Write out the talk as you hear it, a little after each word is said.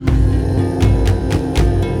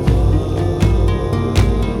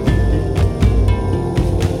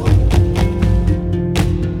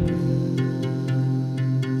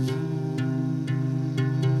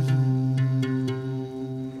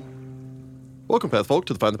Welcome, Pathfolk,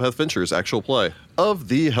 to the Find the Path Ventures actual play of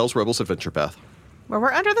the Hell's Rebels Adventure Path. Where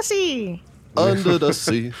we're under the sea. Under the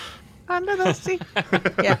sea. Under the sea.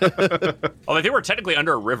 Yeah. Although they were technically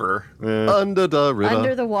under a river. Under the river.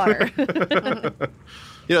 Under the water.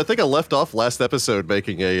 I think I left off last episode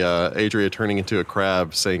making Adria turning into a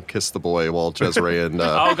crab saying "kiss the boy" while Cesare and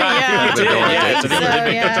Oh god, Yeah. you did. Yeah, it's a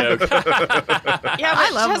really yeah. good joke. Yeah, I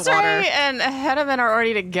but love the Cesare water. and Hedman are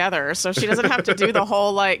already together, so she doesn't have to do the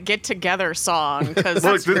whole get together song because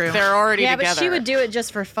That's true. they're already Yeah, together. but she would do it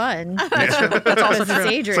just for fun. That's also true.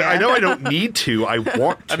 Adria. It's like, I know I don't need to. I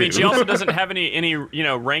want to. I mean, she also doesn't have any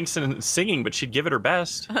ranks in singing, but she'd give it her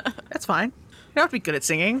best. That's fine. You don't have to be good at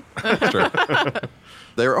singing. Sure.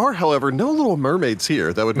 There are, however, no little mermaids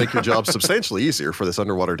here. That would make your job substantially easier for this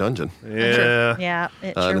underwater dungeon. Yeah. Yeah,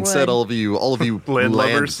 it sure And instead, would. all of you Land land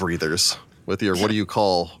lovers. breathers with your, what do you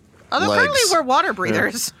call, Although legs? currently we're water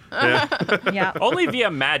breathers. Yeah. Only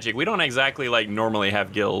via magic. We don't exactly normally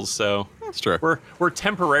have gills, so That's true. we're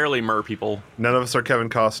temporarily mer people. None of us are Kevin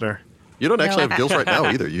Costner. You don't actually No. have gills right now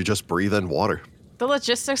either. You just breathe in water. the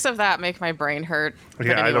logistics of that make my brain hurt. But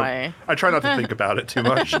Yeah, anyway. I try not to think about it too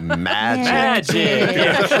much. Magic.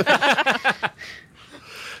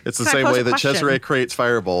 It's the Can I same pose way a that question? Cesare creates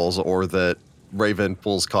fireballs or that Raven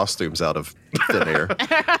pulls costumes out of thin air.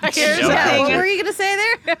 Here's the Yeah. What thing. were you going to say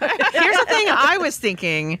there? Here's the thing I was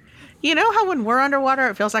thinking. You know how when we're underwater,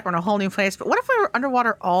 it feels like we're in a whole new place? But what if we were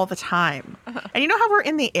underwater all the time? And you know how we're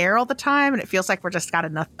in the air all the time and it feels like we're just got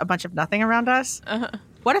a bunch of nothing around us?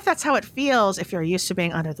 What if that's how it feels if you're used to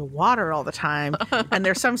being under the water all the time and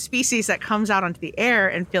there's some species that comes out onto the air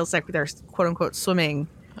and feels like they're quote unquote swimming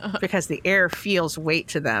because the air feels weight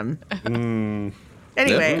to them?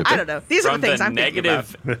 Anyway, Yeah, I don't know. These are From the things the I'm thinking about.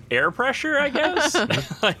 negative air pressure, I guess.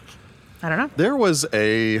 I don't know. There was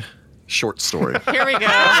a short story. Here we go.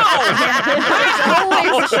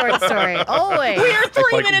 Always a short story. Always. We're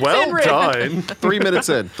 3 minutes well in, Rick. done. 3 minutes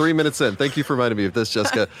in. 3 minutes in. Thank you for reminding me of this,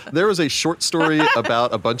 Jessica. There was a short story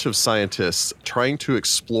about a bunch of scientists trying to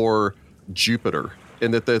explore Jupiter,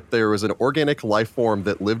 and that there was an organic life form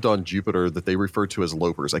that lived on Jupiter that they referred to as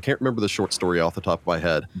lopers. I can't remember the short story off the top of my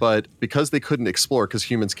head, but because they couldn't explore, because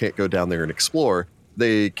humans can't go down there and explore,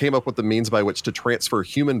 they came up with the means by which to transfer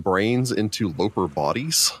human brains into loper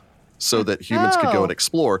bodies so that humans could go and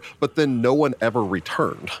explore, but then no one ever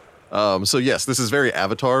returned. So yes, this is very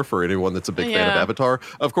Avatar for anyone that's a big fan of Yeah. Avatar.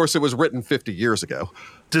 Of course, it was written 50 years ago.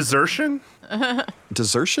 Desertion?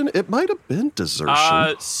 Desertion? It might have been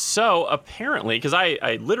desertion. So apparently, because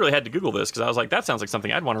I literally had to Google this because I was like, that sounds like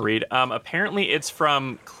something I'd want to read. Apparently, it's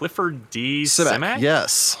from Clifford D. Simak.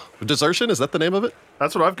 Yes. Desertion, is that the name of it?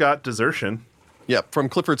 That's what I've got. Desertion. Yeah, from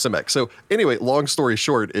Clifford Simek. So anyway, long story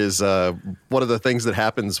short is one of the things that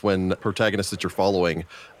happens when the protagonist that you're following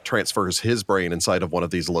transfers his brain inside of one of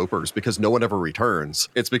these lopers because no one ever returns.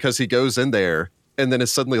 It's because he goes in there and then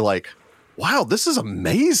is suddenly like, wow, this is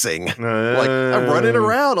amazing. Like, I'm running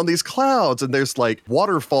around on these clouds and there's like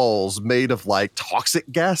waterfalls made of like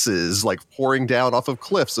toxic gases, like pouring down off of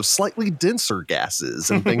cliffs of slightly denser gases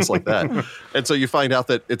and things like that. And so you find out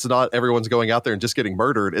that it's not everyone's going out there and just getting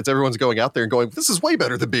murdered. It's everyone's going out there and going, this is way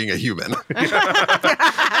better than being a human.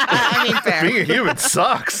 I mean, fair. Being a human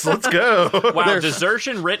sucks. Let's go. Wow,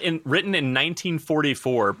 Desertion written in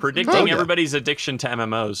 1944, predicting Oh, yeah. everybody's addiction to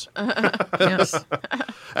MMOs. Yes.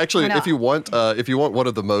 Actually, I know. if you want one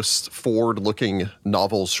of the most forward-looking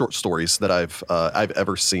novels, short stories that I've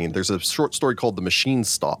ever seen, there's a short story called "The Machine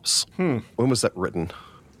Stops." When was that written?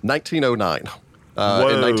 1909.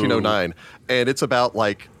 In 1909, and it's about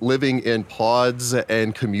like living in pods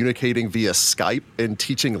and communicating via Skype and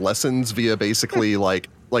teaching lessons via basically like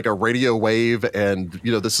a radio wave, and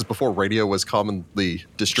this is before radio was commonly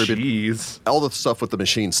distributed. Jeez. All the stuff with the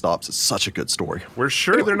machine stops. It's such a good story. We're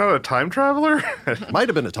sure they're not a time traveler? Might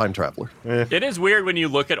have been a time traveler. It is weird when you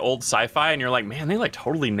look at old sci-fi and you're like, man, they like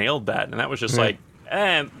totally nailed that. And that was just like,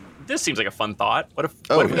 this seems like a fun thought. What if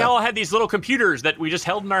we yeah. all had these little computers that we just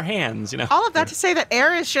held in our hands, All of that to say that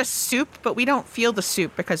air is just soup, but we don't feel the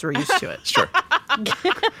soup because we're used to it. Sure.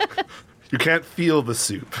 You can't feel the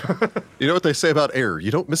soup. You know what they say about air?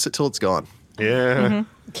 You don't miss it till it's gone. Yeah.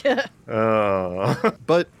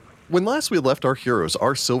 But when last we left our heroes,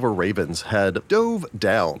 our silver ravens had dove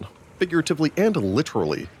down, figuratively and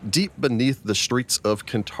literally, deep beneath the streets of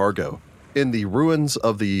Cantargo, in the ruins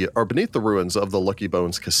of beneath the ruins of the Lucky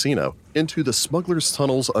Bones Casino, into the smugglers'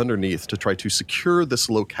 tunnels underneath to try to secure this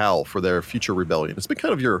locale for their future rebellion. It's been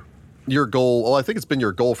kind of your goal. Well, I think it's been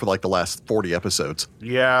your goal for like the last 40 episodes.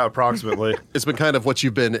 Yeah, approximately. It's been kind of what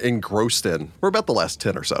you've been engrossed in for about the last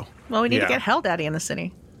 10 or so. Well, we need Yeah. to get Hell Daddy in the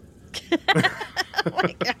city.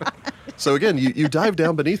 So again, you dive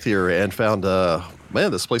down beneath here and found,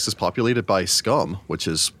 man, this place is populated by scum, which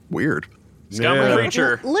is weird. Scum Yeah.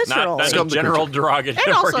 creature. Literal. Not Scum a the general derogatory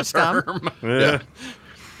And also scum. term. Yeah.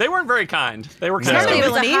 They weren't very kind. They were kind Apparently, it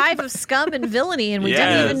of... was a Villainy. hive of scum and villainy, and we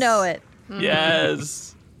didn't even Yes. know it.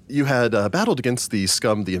 Yes. You had battled against the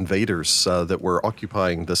scum, the invaders that were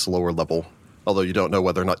occupying this lower level, although you don't know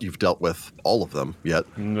whether or not you've dealt with all of them yet.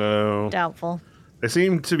 No. Doubtful. They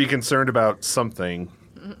seem to be concerned about something.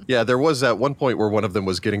 Yeah, there was at one point where one of them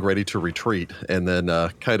was getting ready to retreat and then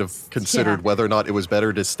kind of considered Yeah. whether or not it was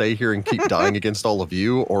better to stay here and keep dying against all of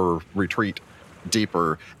you or retreat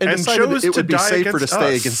deeper. And And decided chose it to would be die safer to against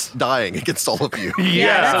stay us. against dying against all of you.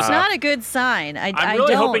 Yeah, that's So- not a good sign. I'm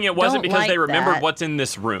really hoping it wasn't because they remembered what. what's in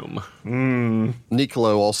this room.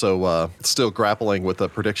 Nicolo also still grappling with the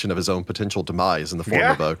prediction of his own potential demise in the form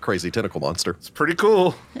Yeah. of a crazy tentacle monster. It's pretty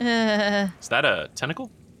cool. Is that a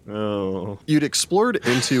tentacle? Oh. You'd explored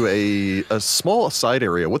into a small side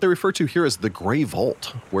area, what they refer to here as the Grey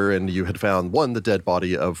Vault, wherein you had found, one, the dead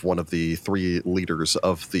body of one of the 3 leaders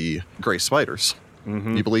of the Grey Spiders.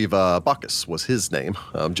 You believe Bacchus was his name,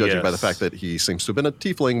 judging by the Yes. fact that he seems to have been a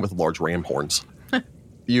tiefling with large ram horns.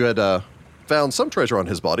 You had found some treasure on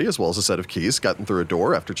his body, as well as a set of keys, gotten through a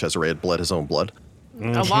door after Cesare had bled his own blood.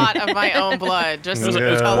 A lot of my own blood. Just It was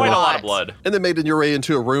Yeah. quite a lot of blood. And then made your way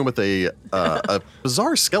into a room with a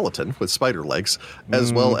bizarre skeleton with spider legs,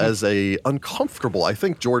 as well as a uncomfortable, I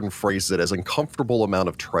think Jordan phrased it as uncomfortable amount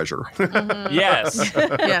of treasure. Yes.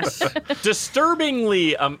 Yes.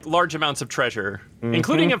 Disturbingly large amounts of treasure,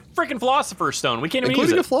 including a freaking philosopher's stone. We can't even use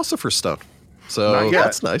Including a it. philosopher's stone. So Not yet.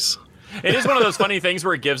 that's nice. It is one of those funny things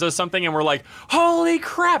where it gives us something and we're like, holy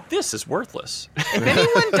crap, this is worthless. If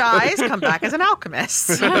anyone dies, come back as an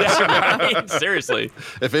alchemist. Yeah, right? Seriously.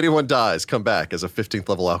 If anyone dies, come back as a 15th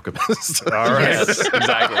level alchemist. All right. Yes,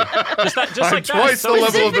 exactly. Just I'm like that. twice So the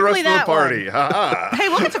level of the rest of Specifically the that party. Ha ha. Hey,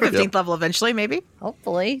 we'll get to 15th level eventually, maybe.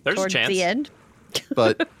 Hopefully, There's a towards chance. the end.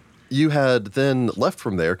 But you had then left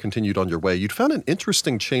from there, continued on your way. You'd found an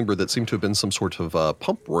interesting chamber that seemed to have been some sort of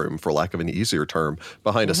pump room, for lack of an easier term,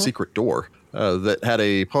 behind a secret door that had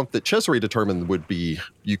a pump that Cesare determined would be,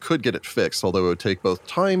 you could get it fixed, although it would take both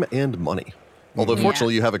time and money. Although,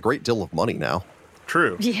 fortunately, you have a great deal of money now.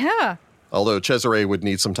 True. Yeah. Although Cesare would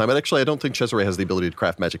need some time. And actually, I don't think Cesare has the ability to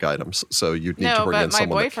craft magic items, so you'd need to No, bring in but my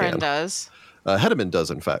someone boyfriend that can. does. Hedeman does,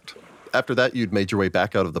 in fact. After that, you'd made your way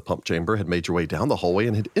back out of the pump chamber, had made your way down the hallway,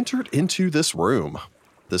 and had entered into this room.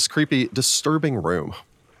 This creepy, disturbing room.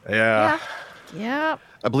 Yeah. Yeah.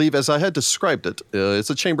 I believe, as I had described it, it's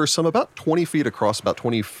a chamber some about 20 feet across, about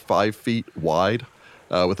 25 feet wide,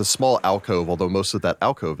 with a small alcove, although most of that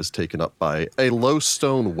alcove is taken up by a low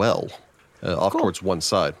stone well off towards one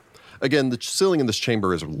side. Again, the ceiling in this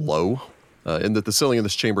chamber is low, in that the ceiling in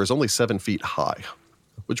this chamber is only 7 feet high,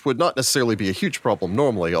 which would not necessarily be a huge problem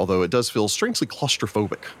normally, although it does feel strangely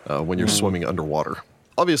claustrophobic when you're swimming underwater.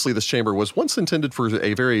 Obviously, this chamber was once intended for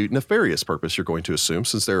a very nefarious purpose, you're going to assume,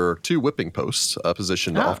 since there are 2 whipping posts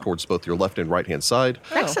positioned off towards both your left and right-hand side,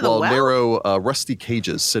 Next to the while well? narrow, rusty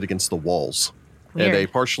cages sit against the walls. And a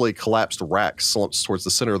Weird. partially collapsed rack slumps towards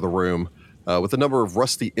the center of the room with a number of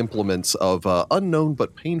rusty implements of unknown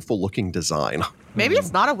but painful-looking design. Maybe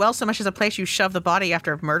it's not a well so much as a place you shove the body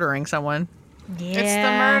after murdering someone. Yeah. It's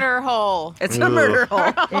the murder hole. It's a murder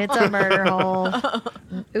hole. It's a murder hole.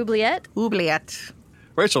 Oubliette, Oubliette.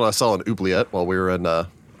 Rachel and I saw an oubliette while we were in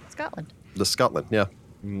Scotland. the Scotland, yeah.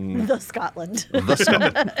 The Scotland. The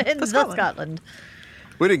Scotland. In the Scotland.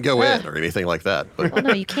 We didn't go in or anything like that. But Well,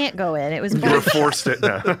 no, you can't go in. It was You were bullshit. forced it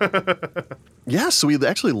now. yeah, so we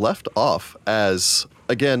actually left off as,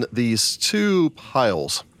 again, these 2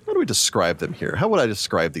 piles. How do we describe them here? How would I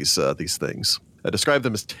describe these things? I describe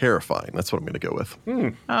them as terrifying. That's what I'm going to go with.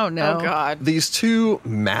 Oh, no. Oh, God. These 2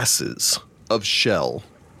 masses of shell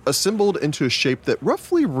assembled into a shape that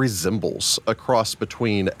roughly resembles a cross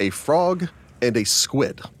between a frog and a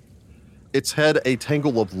squid. Its head a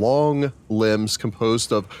tangle of long limbs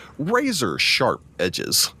composed of razor-sharp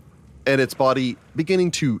edges, and its body beginning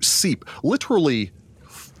to seep, literally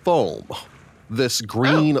foam, this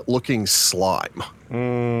green-looking slime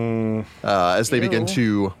as they begin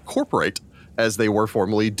to corporate as they were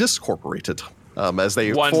formerly discorporated, as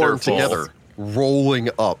they form Wonderful. together, rolling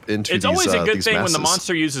up into It's these always a good these thing when masses. the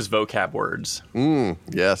monster uses vocab words.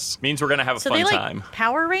 Yes, Means we're going to have a So fun they like time.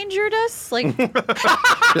 Power Rangered us? Like,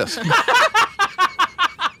 yes.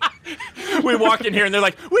 We walk in here and they're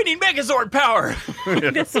like, we need Megazord power.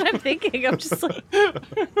 that's what I'm thinking. I'm just like,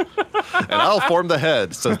 And I'll form the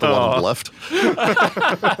head, says the one on the left.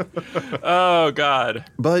 Oh, God.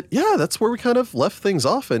 But yeah, that's where we kind of left things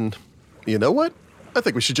off. And you know what? I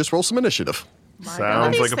think we should just roll some initiative.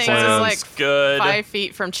 Sounds These like a things plan. is like Sounds good. 5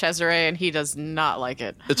 feet from Cesare, and he does not like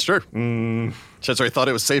it. It's true. Cesare thought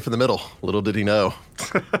it was safe in the middle. Little did he know.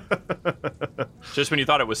 Just when you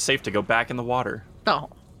thought it was safe to go back in the water. Oh.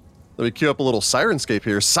 Let me cue up a little Sirenscape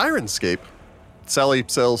here. Sirenscape. Sally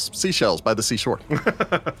sells seashells by the seashore.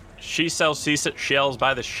 She sells seashells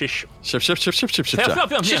by the shish. Ship. Cesare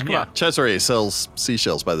sells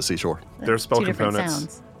seashells by the seashore. They're spell Two different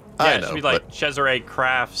components. sounds. Yeah, I it know. should be like but Cesare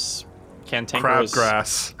crafts cantankerous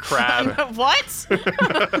Crabgrass. crab. What?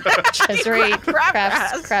 Cesare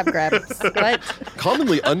crab grabs. What?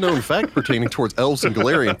 commonly unknown fact pertaining towards elves and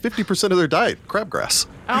Galarian, 50% of their diet, crabgrass.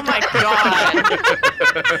 Oh my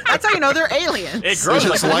god. That's how you know they're aliens. It It's grows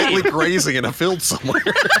just like lightly weed. grazing in a field somewhere.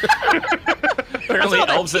 Apparently, all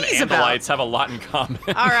that elves and tea's about. Andalites have a lot in common.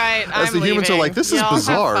 All right, As I'm the humans are leaving. like, this is Y'all have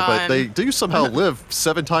bizarre, but fun. they do somehow live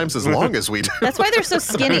 7 times as long as we do. That's why they're so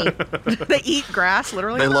skinny. They eat grass,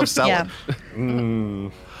 literally. They love salad. Yeah.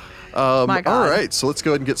 My God. All right, so let's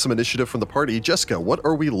go ahead and get some initiative from the party. Jessica, what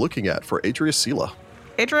are we looking at for Adria Sela?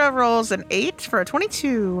 Adria rolls an 8 for a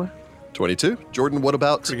 22. 22. Jordan, what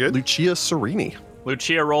about Pretty good. Lucia Serini?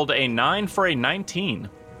 Lucia rolled a 9 for a 19.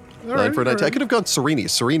 9 for a 19. I could have gone Serini.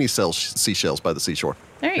 Serini sells seashells by the seashore.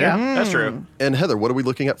 There you Yeah. go. That's true. And Heather, what are we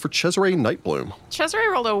looking at for Cesare Nightbloom?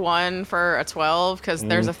 Cesare rolled a 1 for a 12 because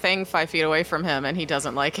there's a thing 5 feet away from him and he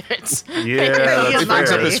doesn't like it. Yeah, He that's is He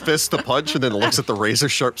brings up fair. his fist to punch and then looks at the razor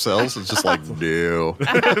sharp cells. It's just like, no.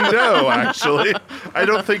 No, actually, I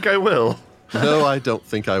don't think I will. No, I don't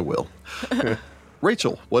think I will.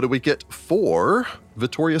 Rachel, what do we get for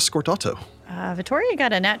Vittoria Scordato? Vittoria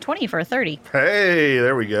got a nat 20 for a 30. Hey,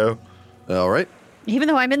 there we go. All right. Even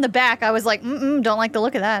though I'm in the back, I was like, don't like the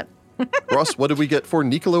look of that. Ross, what did we get for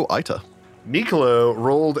Nicolo Aita? Nicolo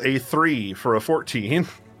rolled a 3 for a 14.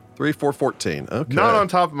 3, 4, 14. Okay. Not on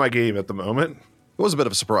top of my game at the moment. It was a bit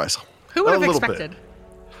of a surprise. Who would A have little bit.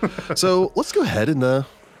 expected? So let's go ahead and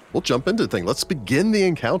we'll jump into the thing. Let's begin the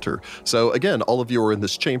encounter. So again, all of you are in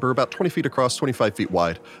this chamber about 20 feet across, 25 feet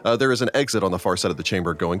wide. There is an exit on the far side of the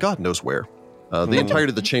chamber going God knows where. The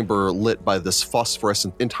entirety of the chamber lit by this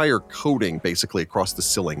phosphorescent, entire coating basically across the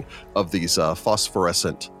ceiling of these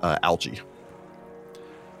phosphorescent algae.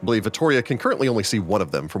 I believe Vittoria can currently only see one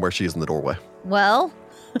of them from where she is in the doorway. Well,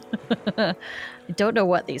 I don't know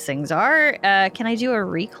what these things are. Can I do a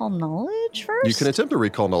recall knowledge first? You can attempt to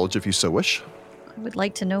recall knowledge if you so wish. I would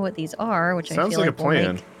like to know what these are, which I Sounds feel like like a will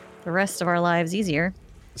plan. make the rest of our lives easier.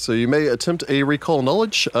 So you may attempt a recall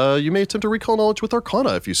knowledge. You may attempt a recall knowledge with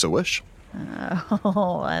Arcana if you so wish.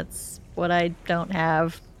 Oh, that's what I don't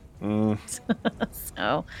have.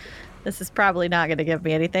 So this is probably not going to give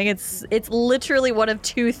me anything. It's literally one of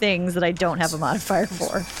 2 things that I don't have a modifier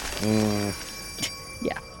for.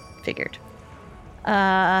 Yeah, figured.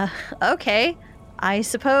 Okay. I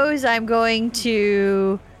suppose I'm going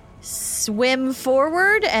to swim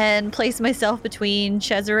forward and place myself between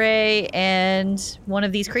Cesare and one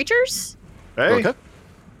of these creatures. Hey, Okay.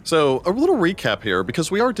 So, a little recap here, because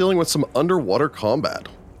we are dealing with some underwater combat.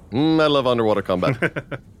 I love underwater combat.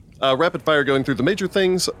 Rapid fire going through the major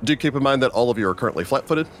things. Do keep in mind that all of you are currently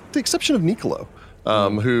flat-footed, with the exception of Nicolo,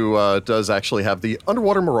 who does actually have the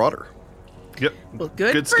Underwater Marauder. Yep. Well,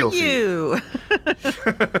 good for skill feat. you.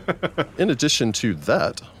 In addition to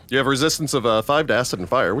that, you have resistance of 5 to acid and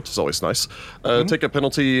fire, which is always nice. Take a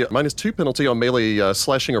penalty, -2 penalty on melee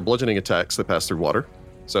slashing or bludgeoning attacks that pass through water.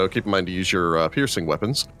 So keep in mind to use your piercing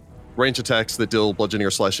weapons. Range attacks that deal bludgeoning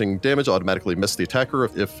or slashing damage automatically miss the attacker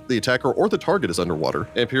if the attacker or the target is underwater.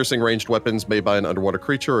 And piercing ranged weapons made by an underwater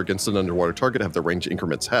creature or against an underwater target have their range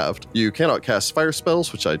increments halved. You cannot cast fire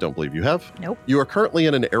spells, which I don't believe you have. Nope. You are currently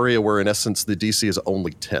in an area where, in essence, the DC is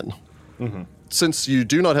only 10. Since you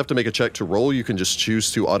do not have to make a check to roll, you can just choose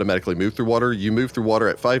to automatically move through water. You move through water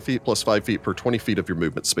at 5 feet plus 5 feet per 20 feet of your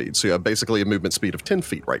movement speed. So you have basically a movement speed of 10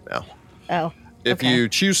 feet right now. Oh. If okay. you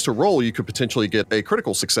choose to roll, you could potentially get a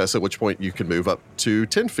critical success, at which point you can move up to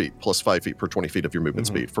 10 feet plus 5 feet per 20 feet of your movement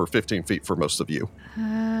speed for 15 feet for most of you.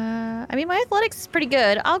 I mean, my athletics is pretty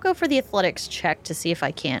good. I'll go for the athletics check to see if I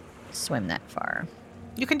can't swim that far.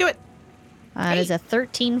 You can do it. That is a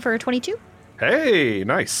 13 for a 22. Hey,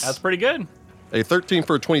 nice. That's pretty good. A 13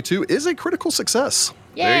 for a 22 is a critical success.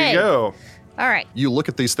 There Yay! you go. All right. You look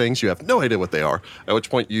at these things, you have no idea what they are, at which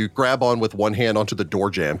point you grab on with one hand onto the door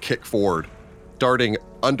jamb, kick forward, darting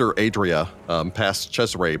under Adria past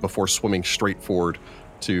Cesare before swimming straight forward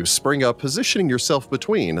to spring up, positioning yourself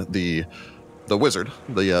between the wizard,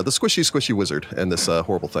 the squishy wizard, and this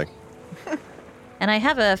horrible thing. And I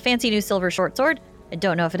have a fancy new silver short sword. I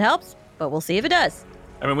don't know if it helps, but we'll see if it does.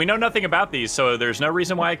 I mean, we know nothing about these, so there's no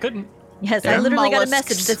reason why I couldn't. Yes, Yeah. I literally got a Mollusks.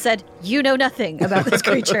 message that said, "You know nothing about this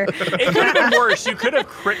creature." It could have been worse. You could have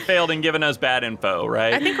crit failed and given us bad info,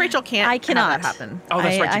 right? I think Rachel can't I have cannot that happen. Oh,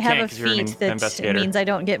 that's right. You I have can't a 'cause you're an feat that investigator. means I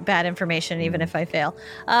don't get bad information even if I fail.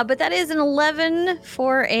 But that is an 11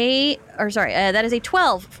 for that is a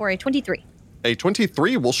 12 for a 23. A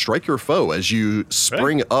 23 will strike your foe as you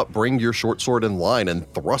spring up, bring your short sword in line, and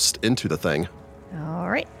thrust into the thing.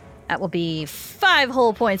 All right. That will be 5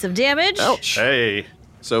 whole points of damage. Ouch. Hey,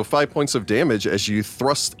 So 5 points of damage as you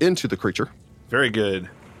thrust into the creature. very good.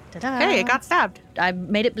 Ta-da. Hey, it got stabbed. I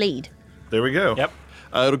made it bleed. There we go. Yep.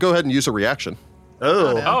 It'll go ahead and use a reaction.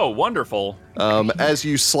 Oh, Oh, wonderful. As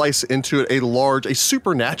you slice into it, a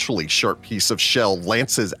supernaturally sharp piece of shell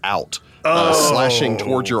lances out, slashing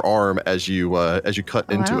towards your arm as you cut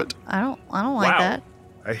into it. I don't like Wow. that.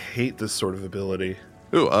 I hate this sort of ability.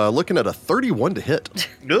 Ooh, looking at a 31 to hit.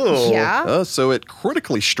 Oh, Yeah. So it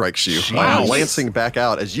critically strikes you, Jeez. lancing back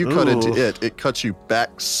out. As you cut into Ooh. it, it cuts you back.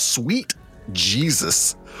 Sweet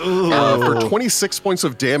Jesus. Ooh. For 26 points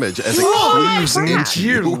of damage as it cleaves into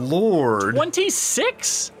Dear you. Lord.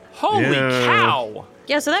 26? Holy Yeah. cow.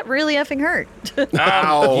 Yeah, so that really effing hurt.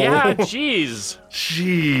 Ow. Yeah, jeez.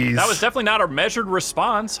 Jeez. That was definitely not a measured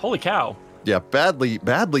response. Holy cow. Yeah,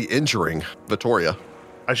 badly injuring Vittoria.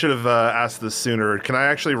 I should have asked this sooner. Can I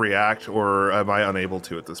actually react, or am I unable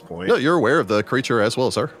to at this point? No, you're aware of the creature as well,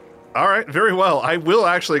 sir. All right, very well. I will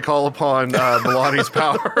actually call upon Milani's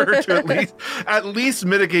power to at least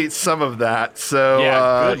mitigate some of that. So,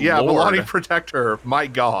 Yeah, good Lord. Milani, protect her. My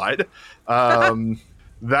God.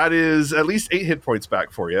 That is at least 8 hit points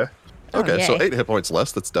back for you. Okay, so yay. 8 hit points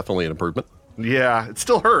less. That's definitely an improvement. Yeah, it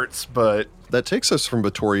still hurts, but That takes us from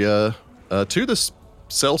Vittoria to this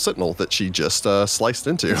cell sentinel that she just sliced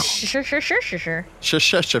into. Sure. So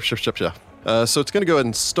it's going to go ahead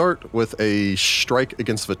and start with a strike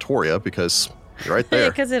against Vittoria because you're right there.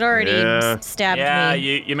 Because it already Yeah. stabbed Yeah,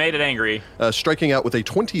 me. you made it angry. Striking out with a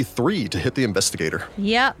 23 to hit the investigator.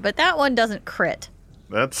 Yeah, but that one doesn't crit.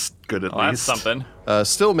 that's good at Well, that's least. something.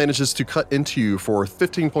 Still manages to cut into you for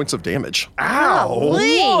 15 points of damage. Ow!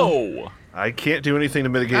 Golly. Whoa. I can't do anything to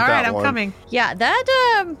mitigate All that right, I'm one. coming. Yeah,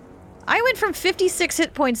 that I went from 56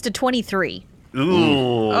 hit points to 23. Ooh.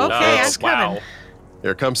 Okay, Oh, I'm coming. wow.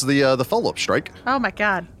 Here comes the follow-up strike. Oh my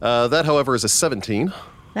god. That, however, is a 17.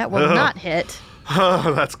 That will not hit.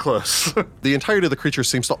 Oh, that's close. The entirety of the creature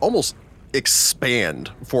seems to almost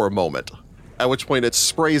expand for a moment, at which point it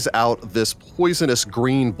sprays out this poisonous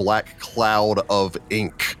green-black cloud of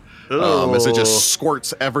ink as it just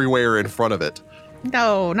squirts everywhere in front of it,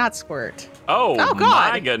 No, not squirt. Oh, Oh,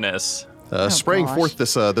 God. my goodness. spraying gosh. forth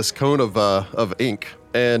this cone of ink.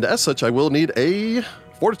 And as such, I will need a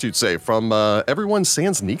fortitude save from everyone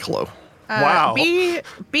sans Nicolo. Wow. Be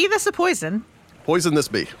this a poison. Poison this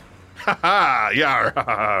bee. Ah,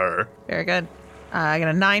 yar. Very good. I got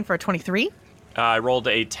a 9 for a 23. I rolled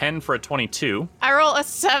a 10 for a 22. I roll a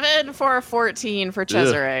 7 for a 14 for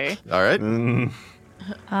Cesare. All right.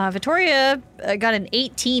 Vittoria got an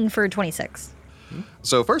 18 for 26.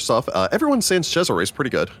 So first off, everyone sans Cesare is pretty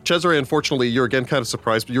good. Cesare, unfortunately, you're again kind of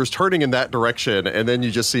surprised, but you're turning in that direction, and then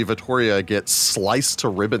you just see Vittoria get sliced to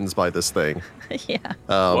ribbons by this thing. Yeah.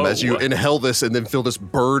 As you Whoa. inhale this and then feel this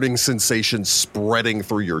burning sensation spreading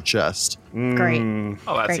through your chest. Great.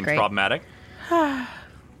 Oh, that Great, seems great. problematic.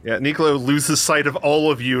 Yeah, Nicolo loses sight of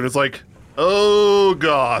all of you and is like, oh,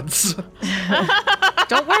 gods.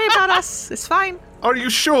 Don't worry about us. It's fine. Are you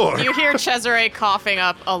sure? You hear Cesare coughing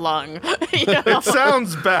up a lung. You know? It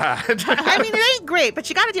sounds bad. I mean, it ain't great, but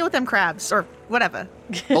you got to deal with them crabs or whatever.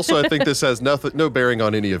 Also, I think this has no bearing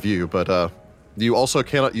on any of you, but you also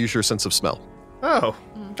cannot use your sense of smell. Oh.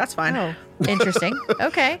 That's fine. Oh, interesting.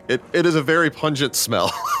 Okay. It is a very pungent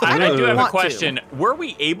smell. I do have a Want to. question. Were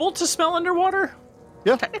we able to smell underwater?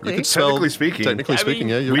 Yeah, Technically. you could smell. Technically speaking. Technically I speaking,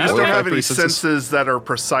 mean, yeah. your We just don't have olfactory any senses- senses that are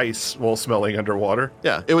precise while smelling underwater.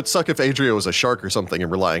 Yeah, it would suck if Adria was a shark or something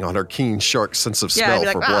and relying on her keen shark sense of Yeah, smell I'd be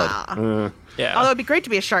like, for blood. ah. Yeah. Although it'd be great to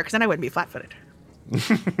be a shark because then I wouldn't be flat-footed.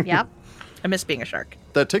 Yep. I miss being a shark.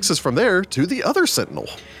 That takes us from there to the other sentinel.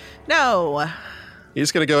 No.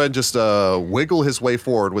 He's going to go ahead and just wiggle his way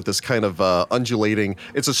forward with this kind of undulating.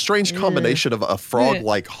 It's a strange combination of a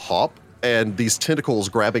frog-like hop and these tentacles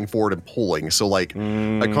grabbing forward and pulling. So like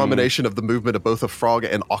a combination of the movement of both a frog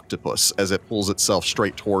and octopus as it pulls itself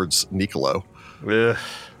straight towards Nicolo. Ugh.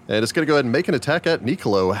 And it's going to go ahead and make an attack at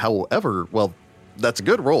Nicolo. However, well, that's a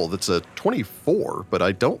good roll. That's a 24, but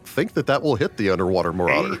I don't think that will hit the underwater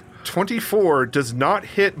marauder. 24 does not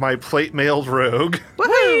hit my plate mailed rogue.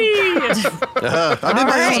 Woohoo! I'm in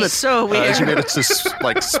my element. So weird. As you manage to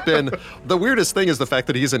spin. The weirdest thing is the fact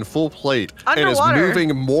that he's in full plate Underwater. and is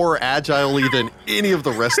moving more agilely than any of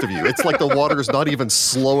the rest of you. It's like the water's not even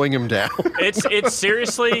slowing him down. It's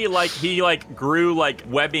seriously like he grew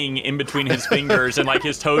webbing in between his fingers and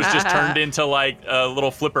his toes just turned into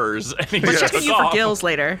little flippers. And he We're just checking took you for off. gills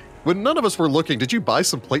later. When none of us were looking, did you buy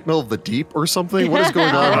some plate mail of the deep or something? What is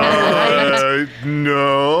going on?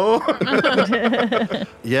 No.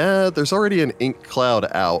 Yeah, there's already an ink cloud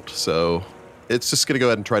out, so it's just going to go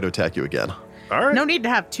ahead and try to attack you again. All right. No need to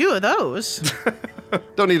have two of those.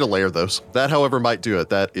 Don't need to layer those. That, however, might do it.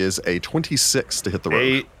 That is a 26 to hit the rogue.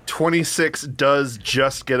 A 26 does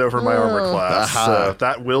just get over my armor class, Aha. so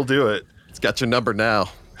that will do it. It's got your number now.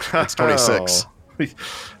 It's 26. Oh.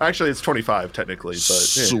 Actually, it's 25 technically,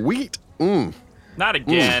 but yeah. Sweet. Not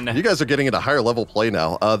again. You guys are getting into higher level play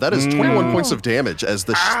now. That is 21 points of damage as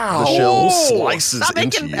the shell slices Stop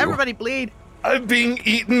into making you. everybody bleed. I'm being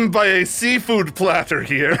eaten by a seafood platter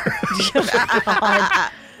here.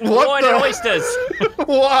 What Lloyd and oysters.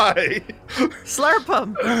 Why? Slurp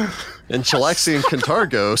them. And Chilaxian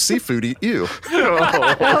Cantargo, seafood eat you.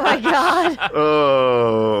 Oh. Oh my god.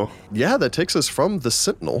 Oh. Yeah, that takes us from the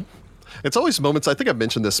Sentinel. It's always moments. I think I've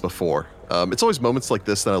mentioned this before. It's always moments like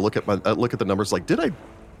this that I look at the numbers. Like, did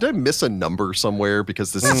I miss a number somewhere?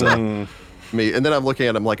 Because this is me. And then I'm looking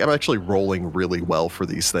at. I'm like, I'm actually rolling really well for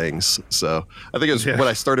these things. So I think it was when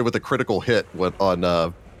I started with a critical hit on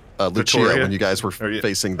Lucia Victoria? when you guys were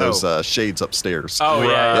facing those shades upstairs. Oh,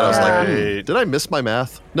 yeah. And I was like, Right. did I miss my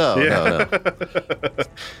math? No.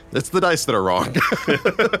 It's the dice that are wrong.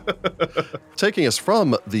 Taking us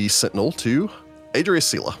from the Sentinel to Adria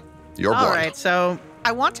Sela. You're All blind. right, so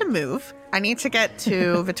I want to move. I need to get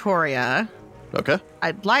to Vittoria. Okay.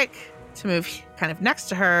 I'd like to move kind of next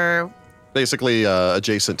to her, Basically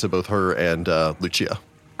adjacent to both her and Lucia.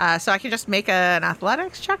 so I can just make an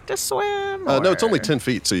athletics check to swim. No, it's only or- 10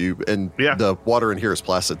 feet, so the water in here is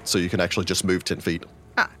placid, so you can actually just move 10 feet.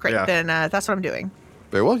 Ah, great. Yeah. Then that's what I'm doing.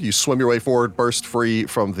 Very well. You swim your way forward, burst free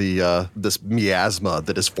from the this miasma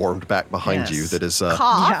that is formed back behind you. Yes. That is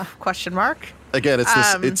Cough? Yeah. Question mark. again,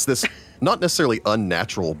 it's this not necessarily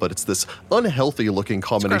unnatural, but it's this unhealthy looking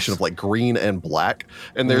combination gross. of like green and black,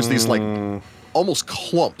 and there's these like almost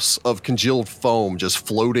clumps of congealed foam just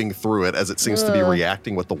floating through it as it seems to be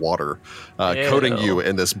reacting with the water, coating you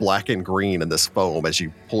in this black and green and this foam as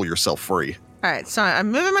you pull yourself free. All right, so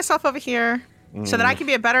I'm moving myself over here so that I can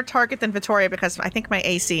be a better target than Vittoria because I think my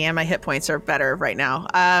AC and my hit points are better right now.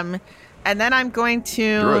 And then I'm going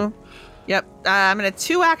to, Druid. yep, I'm going to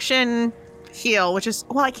 2-action heal, which is,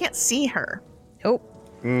 well, I can't see her. Oh.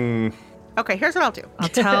 Okay, here's what I'll do. I'll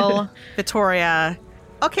tell Vittoria,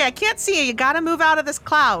 okay, I can't see you. You got to move out of this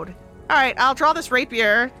cloud. All right, I'll draw this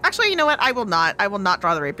rapier. Actually, you know what? I will not. I will not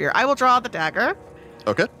draw the rapier. I will draw the dagger.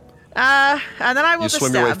 Okay. And then I will You just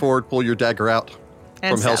swim your way stab. forward, pull your dagger out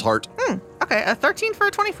And from Hell's stab. Heart. Okay, a 13 for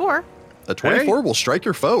a 24. A 24 will strike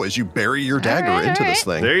your foe as you bury your dagger right, into all this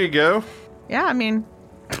thing. There you go. Yeah, I mean,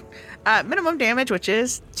 minimum damage, which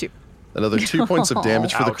is 2. Another 2 points of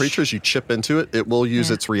damage for the Ouch. creature as you chip into it. It will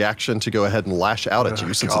use its reaction to go ahead and lash out at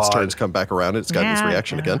you since its God. turns come back around. It's gotten its Yeah.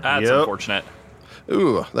 reaction again. That's Yep. unfortunate.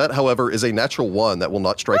 Ooh, that, however, is a natural 1 that will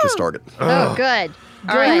not strike his target. Oh, good.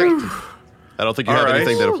 All right, Good. great. I don't think you All have right.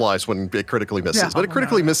 anything that applies when it critically misses, Yeah. but it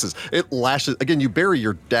critically misses. It lashes again. You bury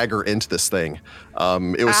your dagger into this thing.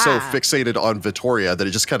 It was so fixated on Vittoria that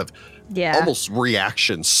it just kind of Yeah. almost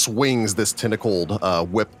reaction swings this tentacled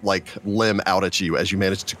whip-like limb out at you as you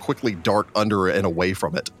manage to quickly dart under and away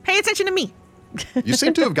from it. Pay attention to me. You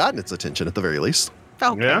seem to have gotten its attention at the very least.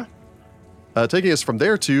 Okay. Yeah. Taking us from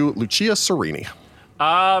there to Lucia Serini.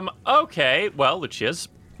 Okay. Well, Lucia's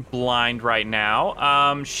blind right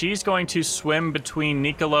now. She's going to swim between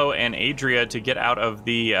Nicolo and Adria to get out of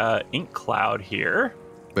the ink cloud here.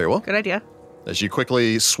 Very well. Good idea. As you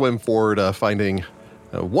quickly swim forward, finding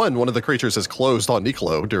one of the creatures has closed on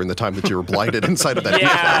Nicolo during the time that you were blinded inside of that.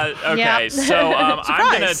 Yeah. Okay. Yep. So I'm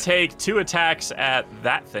gonna Surprise. take 2 attacks at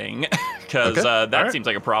that thing because Okay. that All right. seems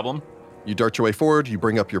like a problem. You dart your way forward. You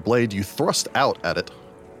bring up your blade. You thrust out at it.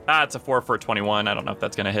 It's a 4 for a 21. I don't know if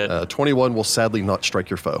that's gonna hit. 21 will sadly not strike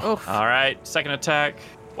your foe. Oof. All right. Second attack.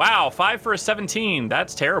 Wow. 5 for a 17.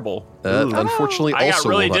 That's terrible. Unfortunately, I got also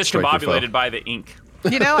really will not strike your foe. discombobulated by the ink.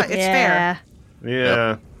 You know what? It's yeah. fair.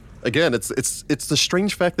 Yeah. Again, it's the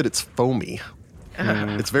strange fact that it's foamy.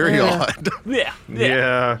 It's very odd. Yeah.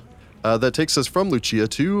 Yeah. That takes us from Lucia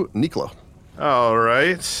to Nicolo. All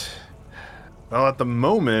right. Well, at the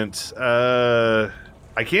moment,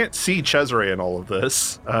 I can't see Cesare in all of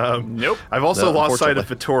this. Nope. I've also No, lost sight of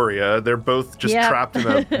unfortunately. Vittoria. They're both just Yep. trapped in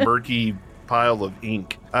a murky pile of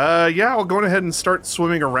ink. I'll go on ahead and start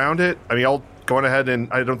swimming around it. I mean, I'll go on ahead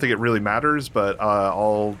and I don't think it really matters, but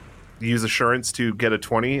I'll use assurance to get a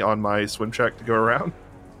 20 on my swim check to go around.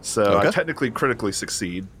 So I Okay. technically critically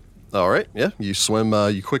succeed. All right, yeah, you swim,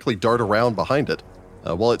 you quickly dart around behind it.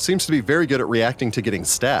 While it seems to be very good at reacting to getting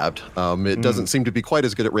stabbed, it doesn't seem to be quite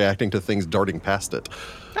as good at reacting to things darting past it.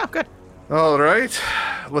 Oh, good. All right,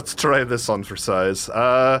 let's try this on for size.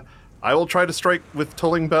 I will try to strike with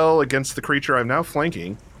Tolling Bell against the creature I'm now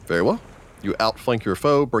flanking. Very well. You outflank your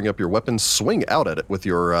foe, bring up your weapon, swing out at it with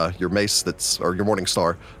your mace or your Morning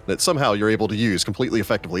Star that somehow you're able to use completely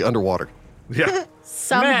effectively underwater. Yeah.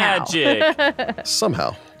 Somehow. Magic.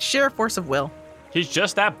 Somehow. Sheer force of will. He's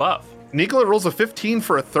just that buff. Nicola rolls a 15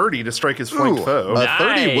 for a 30 to strike his flanked foe. A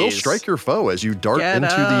 30 will Nice. strike your foe as you dart Get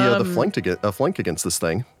into the flank against this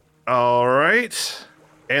thing. All right.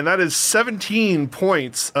 And that is 17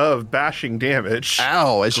 points of bashing damage.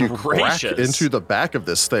 Ow, as you crack Gracious. into the back of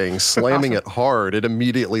this thing, slamming it hard, it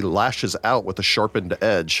immediately lashes out with a sharpened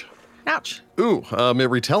edge. Ouch. Ooh, it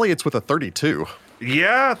retaliates with a 32,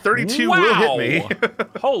 Yeah, 32 wow. will hit me.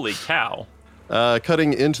 Holy cow.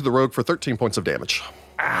 cutting into the rogue for 13 points of damage.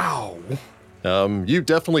 Ow. You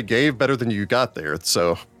definitely gave better than you got there,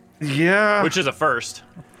 so Yeah. Which is a first.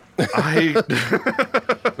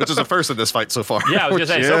 which is a first in this fight so far. Yeah, I was gonna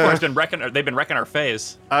say so Yeah. far they've been wrecking our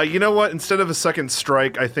phase. You know what? Instead of a second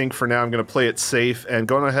strike, I think for now I'm going to play it safe and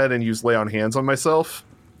go ahead and use lay on hands on myself.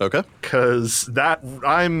 Okay. Because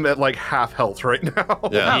I'm at like half health right now.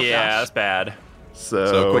 Yeah. Yeah, gosh. that's bad.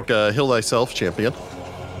 So quick heal thyself, champion.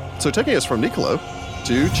 So taking us from Nicolo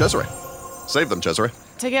to Cesare. Save them, Cesare.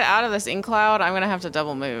 To get out of this ink cloud, I'm going to have to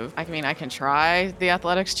double move. I mean, I can try the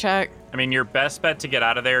athletics check. I mean, your best bet to get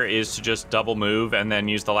out of there is to just double move and then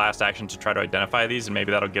use the last action to try to identify these, and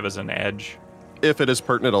maybe that'll give us an edge. If it is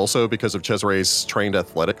pertinent also because of Cesare's trained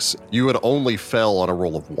athletics, you would only fail on a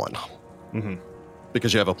roll of 1. Mm-hmm.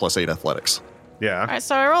 Because you have a +8 athletics. Yeah. All right,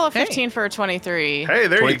 so I roll a 15 for a 23. Hey,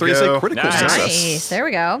 there you 23 is a go. critical Nice. success. Nice. There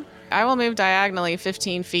we go. I will move diagonally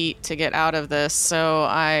 15 feet to get out of this. So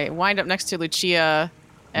I wind up next to Lucia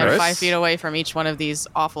and Nice. 5 feet away from each one of these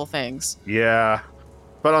awful things. Yeah.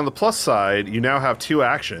 But on the plus side, you now have 2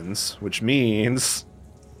 actions, which means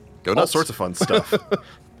Go all nuts. sorts of fun stuff.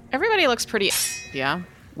 Everybody looks pretty, yeah.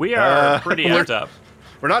 We are pretty effed up.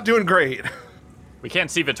 We're not doing great. We can't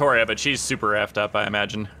see Vittoria, but she's super effed up, I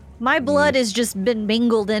imagine. My blood has just been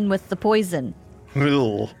mingled in with the poison.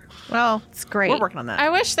 Ugh. Well, It's great. we're working on that. I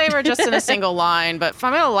wish they were just in a single line, but if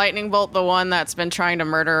I'm going to lightning bolt the one that's been trying to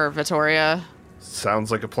murder Vittoria,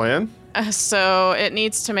 Sounds like a plan. so it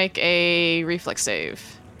needs to make a reflex save.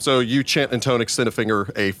 So you chant and tone, extend a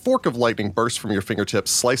finger. A fork of lightning bursts from your fingertips,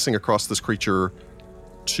 slicing across this creature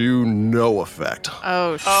to no effect.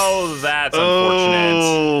 Oh, Oh, that's unfortunate.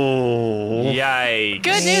 Oh. Yikes.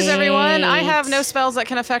 Good news, everyone. I have no spells that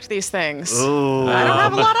can affect these things. Oh. I don't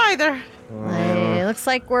have a lot either. It looks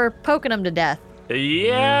like we're poking them to death.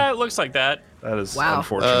 Yeah, it looks like that. That is Wow.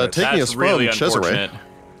 unfortunate. Taking That's us really from Cesare unfortunate.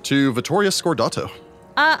 to Vittoria Scordato.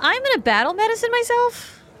 I'm gonna battle medicine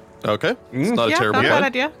myself. Okay. It's not a Yeah, terrible not a plan. bad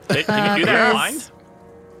idea. Can you do that Yes. blind?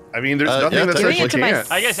 I mean, there's yeah, nothing that doing says you it to can't.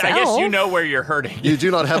 myself. I guess you know where you're hurting. You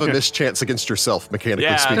do not have a mischance against yourself, mechanically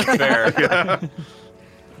Yeah, speaking. that's fair.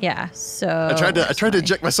 Yeah. So I tried to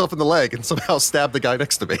inject myself in the leg and somehow stab the guy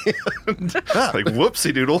next to me. Like,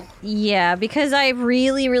 whoopsie doodle. Yeah, because I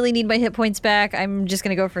really, really need my hit points back. I'm just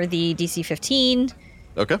gonna go for the DC 15.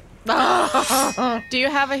 Okay. Do you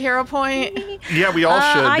have a hero point? Yeah, we all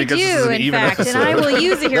should I because this is do, an in even fact, episode. and I will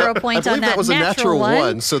use a hero I point believe on that was a natural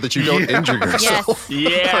one so that you don't injure yourself.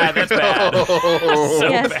 Yes, Yeah, that's bad. So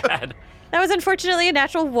Yes. bad. that was unfortunately a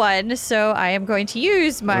natural 1, so I am going to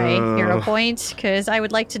use my hero point because I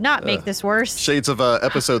would like to not make this worse. Shades of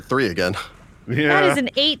episode 3 again. Yeah. That is an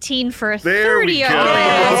 18 for a There we 30 go. on my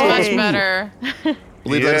That's roll. much better. I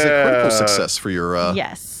believe that is a critical Yeah. success for your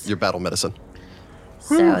Yes. your battle medicine.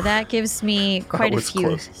 So that gives me quite a was few.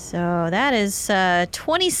 close. So that is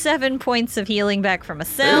 27 points of healing back from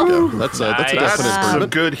There myself. you go. That's a Nice. definite That's some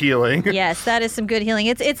improvement. good healing. Yes, that is some good healing.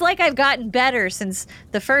 It's like I've gotten better since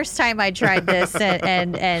the first time I tried this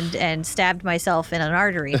and stabbed myself in an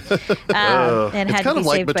artery and It's had kind to of be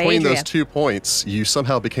like saved by between Adria. those 2 points, you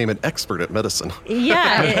somehow became an expert at medicine.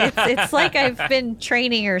 Yeah, it's like I've been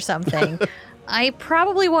training or something. I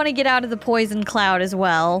probably want to get out of the poison cloud as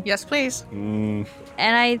well, Yes, please. and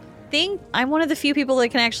I think I'm one of the few people that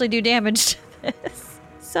can actually do damage to this.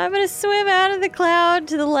 So I'm going to swim out of the cloud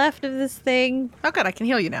to the left of this thing. Oh, good. I can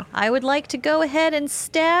heal you now. I would like to go ahead and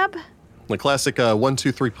stab. The classic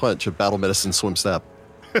 1-2-3 punch of battle medicine swim stab.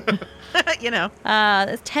 You know.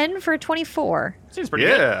 That's 10 for 24. Seems pretty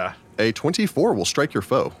good. Yeah. A 24 will strike your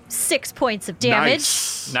foe. 6 points of damage.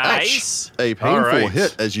 Nice. A painful All right.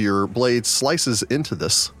 hit as your blade slices into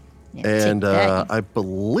this. Yeah, And take that. I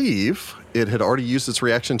believe it had already used its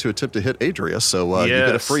reaction to attempt to hit Adria, so you get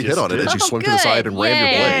a Yes, free yes, hit on it it as did. you Oh, swim to the side good. and ram your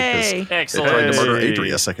blade Yay. because it Excellent. tried to murder Hey.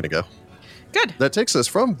 Adria a second ago. Good. That takes us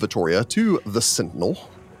from Vittoria to the Sentinel.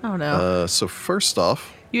 Oh, no. So first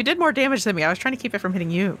off, You did more damage than me. I was trying to keep it from hitting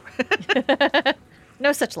you.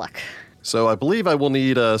 No such luck. so I believe I will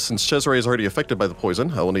need, since Cesare is already affected by the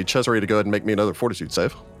poison, I will need Cesare to go ahead and make me another fortitude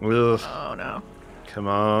save. Ugh, Oh, no. come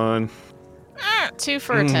on. 2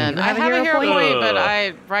 for a 10. You I have a have a hero hero point? point, but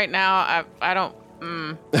Ugh. right now, I don't.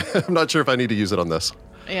 I'm not sure if I need to use it on this.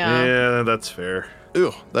 Yeah. Yeah, that's fair.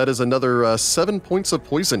 Ooh, that is another 7 points of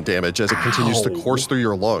poison damage as it continues to course through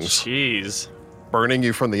your lungs, Jeez. burning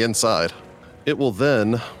you from the inside. It will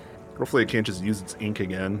then, Hopefully it can't just use its ink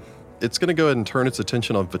again. it's going to go ahead and turn its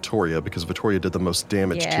attention on Vittoria because Vittoria did the most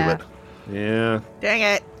damage Yeah. to it. Yeah. Dang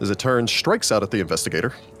it. As it turns, strikes out at the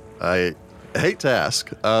investigator. I hate to ask,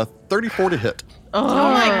 34 to hit.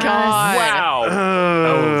 Oh my god. Wow. Uh,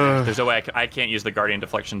 Oh, there's no way I can't use the guardian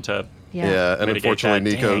deflection to. Yeah, and Mitigate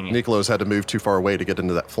unfortunately, that. Dang. Nicolo's had to move too far away to get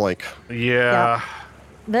into that flank. yeah.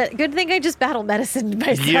 But good thing I just battle medicine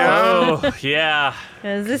myself. Yeah. Oh, yeah.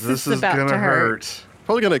 'Cause this This is is about gonna to hurt. hurt.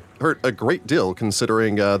 Probably going to hurt a great deal,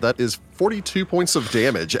 considering that is 42 points of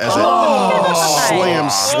damage as it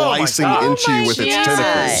slams, slicing into you with its God.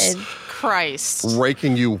 tentacles, Christ.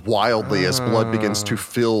 raking you wildly as blood begins to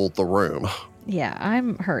fill the room. Yeah,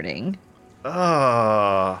 I'm hurting.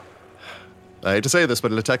 Ah. I hate to say this,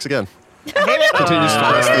 but it attacks again. Continues to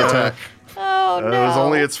press the attack. Oh, That no. was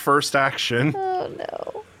only its first action. Oh,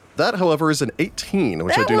 no. That, however, is an 18,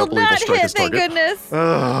 which I That do will not believe will not strike hit, his thank target. goodness.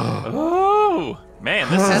 Oh, man,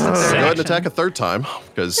 this is Go ahead insane. and attack a third time,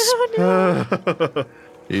 because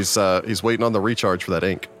he's waiting on the recharge for that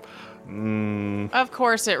ink. Of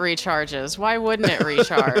course it recharges. Why wouldn't it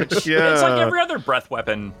recharge? Yeah. It's like every other breath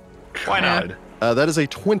weapon. Why not? God. That is a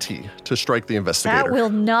 20 to strike the investigator. That will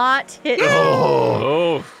not hit.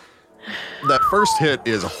 Oh, That first hit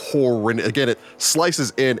is horrendous. Again, it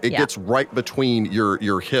slices in. It Yeah. gets right between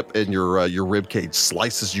your hip and your rib cage.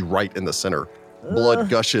 Slices you right in the center. Blood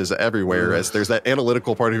gushes everywhere as there's that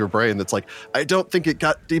analytical part of your brain that's like, I don't think it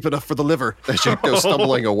got deep enough for the liver. As you go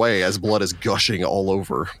stumbling away as blood is gushing all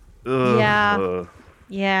over. Yeah.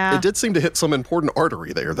 Yeah. It did seem to hit some important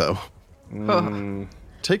artery there, though.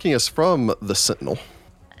 Taking us from the Sentinel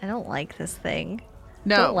I don't like this thing.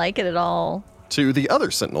 No. Don't like it at all. to the other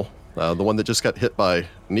Sentinel, the one that just got hit by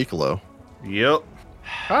Nicolo. Yep.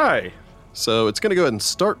 Hi. So it's going to go ahead and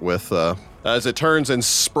start with, as it turns and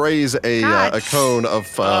sprays a God. cone of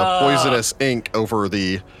poisonous ink over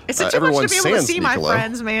the It's too everyone much to be able to sans see my Nicolo.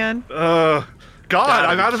 friends, man. God,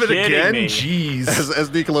 I'm out of it kidding again? me. Jeez.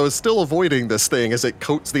 As Nicolo is still avoiding this thing as it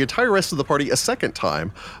coats the entire rest of the party a second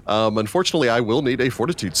time. Unfortunately, I will need a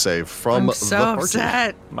fortitude save from I'm the so party.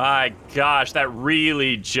 upset. my gosh, that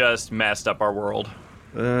really just messed up our world.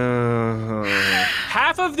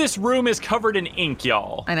 Half of this room is covered in ink,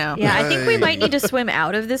 y'all. I know. Yeah, I think we might need to swim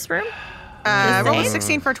out of this room. I rolled a Same.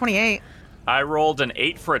 16 for a 28. I rolled an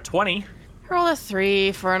 8 for a 20. Roll a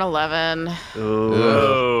 3 for an 11.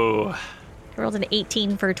 Oh. I rolled an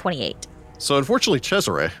 18 for 28. So unfortunately,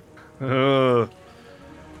 Cesare,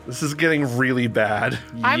 This is getting really bad.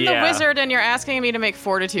 I'm the Yeah. wizard, and you're asking me to make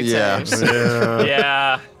fortitude Yeah. saves.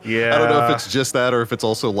 Yeah. Yeah. I don't know if it's just that or if it's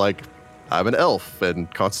also like, I'm an elf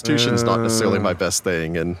and Constitution's not necessarily my best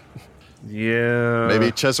thing. And Yeah.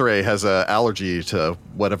 maybe Cesare has an allergy to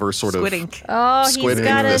whatever sort Squid of... ink. Oh, Squid he's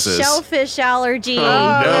got ink a this is. shellfish allergy.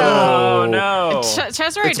 Oh, no.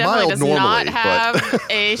 Cesare It's definitely mild does normally, not but- have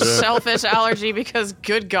a shellfish allergy because,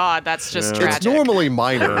 good God, that's just tragic. It's normally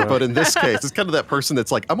minor, but in this case, it's kind of that person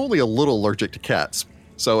that's like, I'm only a little allergic to cats.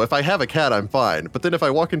 So if I have a cat, I'm fine. But then if I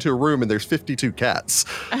walk into a room and there's 52 cats,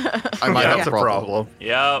 I might have That's a a problem. problem.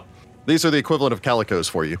 Yep. These are the equivalent of calicos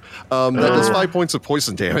for you. That does 5 points of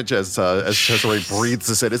poison damage as Cesare breathes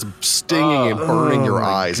this in. It's stinging and burning your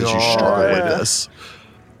eyes as you struggle with this.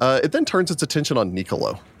 It then turns its attention on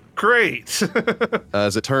Nicolo Great.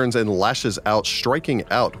 as it turns and lashes out, striking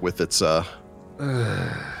out with its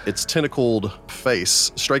tentacled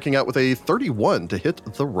face, striking out with a 31 to hit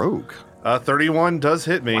the rogue. 31 does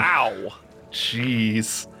hit me. Wow.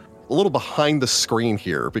 Jeez. little behind the screen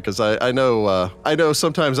here because I know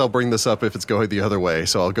sometimes I'll bring this up if it's going the other way,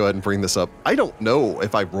 so I'll go ahead and bring this up. I don't know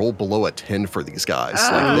if I roll below a 10 for these guys.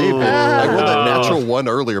 I rolled that natural 1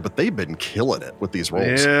 earlier, but they've been killing it with these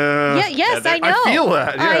rolls. Yes, I know. I feel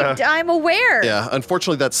that. Yeah. I'm aware. Yeah,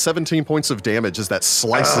 unfortunately, that's 17 points of damage as that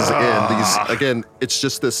slices in. Again, it's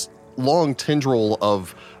just this long tendril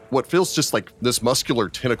of what feels just like this muscular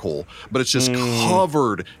tentacle, but it's just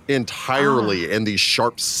covered entirely in these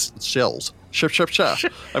sharp shells.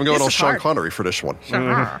 I'm going all Sean Connery for this one.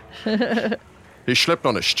 He slipped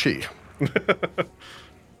on his chi.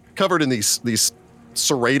 Covered in these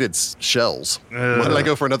serrated shells. Why did I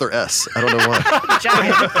go for another S? I don't know why.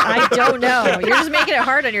 I don't know. You're just making it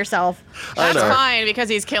hard on yourself. That's fine because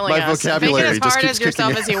he's killing My us. vocabulary Make it as just hard keeps as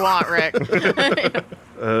yourself kicking as you want, Rick.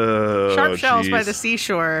 Sharp shells by the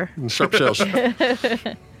seashore. Sharp shells.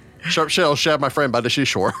 Sharp shells shab my friend by the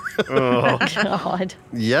seashore. God.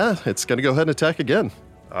 Yeah, it's going to go ahead and attack again.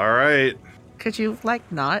 All right. Could you,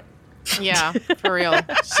 not? Yeah, for real.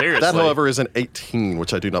 Seriously. That, however, is an 18,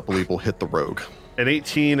 which I do not believe will hit the rogue. An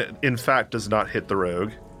 18, in fact, does not hit the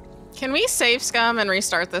rogue. Can we save scum and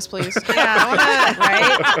restart this, please? Yeah,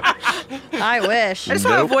 Right? I wish. I just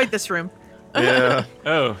want to avoid this room. Yeah.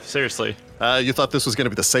 Oh, seriously. You thought this was going to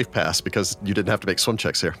be the safe pass because you didn't have to make swim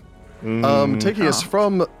checks here. Taking us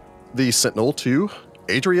from the Sentinel to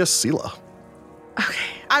Adria Sela. Okay.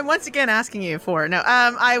 I'm once again asking you for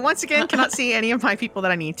I once again cannot see any of my people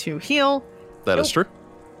that I need to heal. That is true.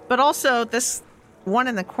 But also, this one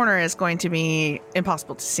in the corner is going to be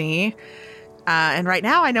impossible to see. And right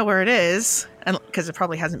now, I know where it is, and because it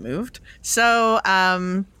probably hasn't moved. So,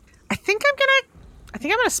 I think I'm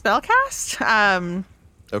gonna spell cast.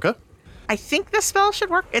 Okay. I think this spell should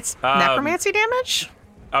work. It's necromancy damage.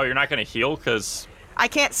 Oh, you're not going to heal because I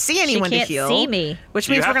can't see anyone She can't to heal. see me. Which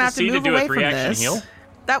Do you means we're have gonna to have to see to move do a away from three-action this. heal?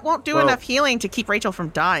 That won't do enough healing to keep Rachel from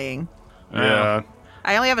dying. Yeah.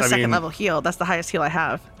 I only have a I second mean- level heal. That's the highest heal I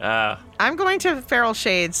have. I'm going to Feral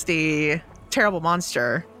Shades the terrible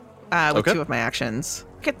monster with Okay. 2 of my actions.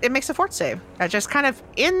 It makes a fort save. I just kind of,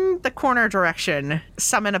 in the corner direction,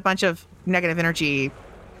 summon a bunch of negative energy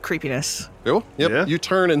creepiness. Cool. Yep. Yeah. You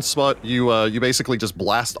turn and spot. You basically just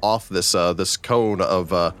blast off this this cone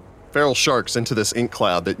of feral sharks into this ink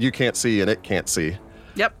cloud that you can't see and it can't see.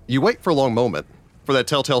 Yep. You wait for a long moment for that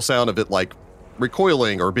telltale sound of it like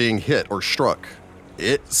recoiling or being hit or struck.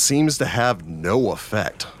 It seems to have no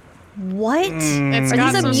effect. What? It's Are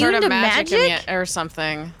got these some sort immune of to magic, in magic? it or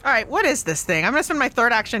something. All right, what is this thing? I'm going to spend my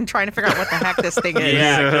third action trying to figure out what the heck this thing is.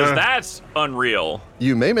 yeah, because that's unreal.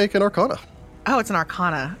 You may make an Arcana. Oh, it's an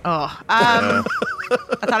arcana. Oh. I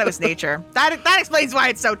thought it was nature. That explains why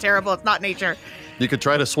it's so terrible. It's not nature. You could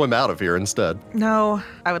try to swim out of here instead. No,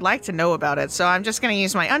 I would like to know about it. So I'm just going to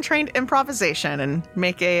use my untrained improvisation and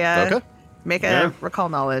make a Yeah. recall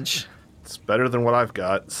knowledge. It's better than what I've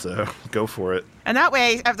got, so go for it. And that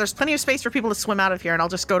way, there's plenty of space for people to swim out of here, and I'll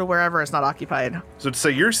just go to wherever is not occupied. So to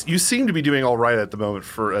say you seem to be doing all right at the moment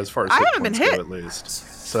for as far as I hit haven't been points go, hit. at least.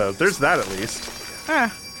 So there's that at least.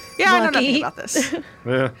 Yeah, I know Lucky. nothing about this.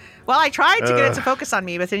 Yeah. Well, I tried to get it to focus on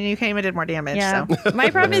me, but then you came and did more damage. Yeah. So.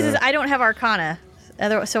 My problem is I don't have Arcana.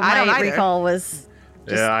 So I don't my either. recall was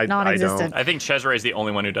just I non-existent. I think Cesare is the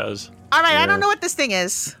only one who does. All right, I don't know what this thing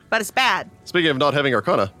is, but it's bad. Speaking of not having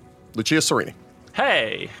Arcana, Lucia Serini.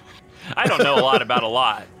 Hey, I don't know a lot about a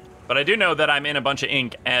lot, but I do know that I'm in a bunch of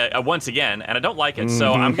ink once again, and I don't like it.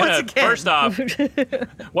 So I'm Once gonna again. first off,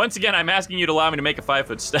 once again, I'm asking you to allow me to make a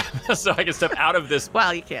 5-foot step so I can step out of this.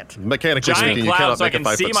 Well, you can't. Mechanically Giant speaking, you cloud cannot so I make a can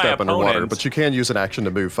 5-foot see my step underwater, opponent. but you can use an action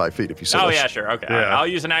to move 5 feet if you so Oh wish. yeah, sure, okay. Yeah. I'll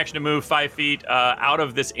use an action to move 5 feet out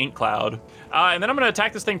of this ink cloud, and then I'm gonna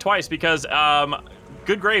attack this thing twice because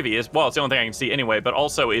good gravy is it's the only thing I can see anyway, but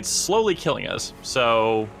also it's slowly killing us.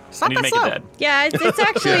 So It's I not need to that make slow. it dead. Yeah, it's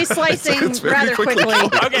actually slicing It's very rather quickly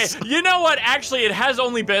quickly. Okay, you know what? Actually, it has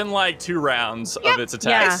only been like 2 rounds of its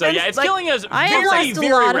attack. Yeah. So yeah, it's Like, killing us I have very, lost a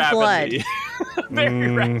very lot of rapidly.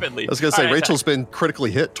 Very rapidly. I was going to say, All right, Rachel's been critically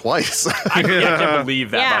hit twice. I can't believe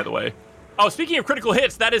that, Yeah. by the way. Oh, speaking of critical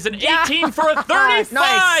hits, that is an 18 for a 35.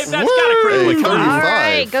 Nice. That's got to Woo! critically Hey, come. 35. All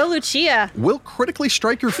right, go Lucia. Will critically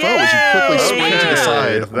strike your foe as you quickly swing to the Yeah.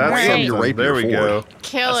 side That's from your something. rapier There we forward. go.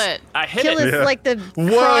 Kill it. I hit Kill it. is like the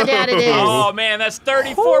crawdad it is. Oh man, that's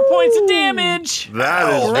 34 points of damage.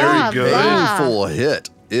 That is Oh, very good. bravo. Painful hit.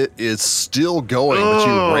 It is still going, but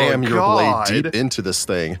you Oh, ram your God. blade deep into this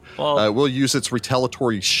thing. Well- We'll use its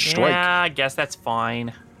retaliatory strike. Yeah, I guess that's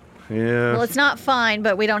fine. Yeah. Well, it's not fine,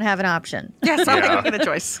 but we don't have an option. Yes, I'm Yeah. making a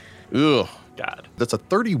choice. Ugh. God. That's a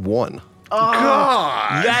 31.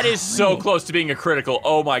 God. That is so close to being a critical.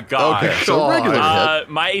 Oh my god. Okay, so regular hit.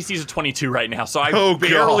 My AC is a 22 right now, so I Oh,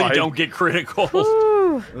 barely God. don't get criticals.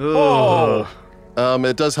 Oh.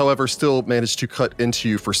 It does, however, still manage to cut into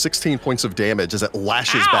you for 16 points of damage as it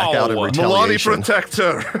lashes back out in Ow. Milani retaliation.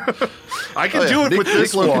 Protector. I can Oh, yeah, do it with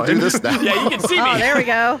this Niccolo one. can do this now. Yeah, you can see me. Oh, there we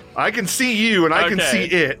go. I can see you, and I can Okay.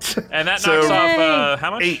 see it. And that So, knocks off Yay.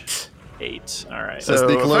 how much? 8. 8. All right. So- So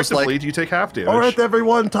Niccolo's effectively, like, you take half damage. All right,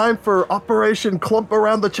 everyone, time for Operation Clump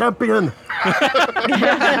Around the Champion. Come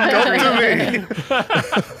to me.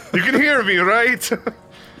 You can hear me, right?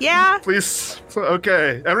 Yeah, Please.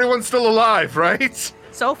 Okay. Everyone's still alive, right?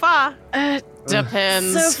 so far.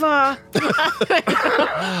 Depends. So far.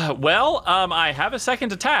 Well, I have a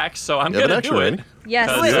second attack, so I'm You have an going to action, do it. Randy? Yes,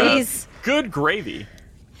 Because, please. Good gravy.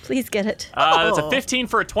 Please get it. That's a Oh. 15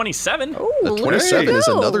 for a 27. The 27 is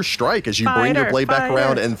go. another strike as you bring your Fighter, blade back fighter.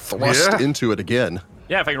 around and thrust Yeah. into it again.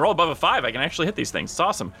 Yeah, if I can roll above a 5, I can actually hit these things. It's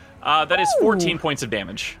awesome. That is 14 points of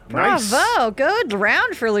damage. Nice. Bravo. Good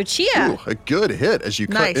round for Lucia. Ooh, a good hit as you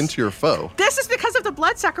cut Nice. into your foe. This is because of the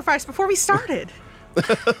blood sacrifice before we started.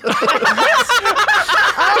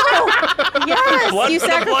 Yes, Blood you to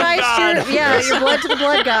the blood sacrificed god. your blood to the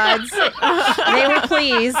blood gods. They were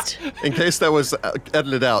pleased. In case that was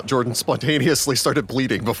edited out, Jordan spontaneously started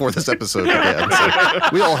bleeding before this episode began. So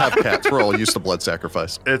we all have cats. We're all used to blood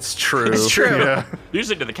sacrifice. It's true. It's true. Yeah.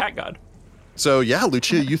 Usually to the cat god. So yeah,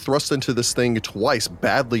 Lucia, you thrust into this thing twice,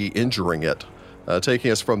 badly injuring it.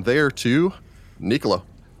 Taking us from there to Niccolo.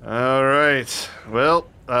 All right. Well,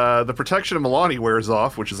 the protection of Milani wears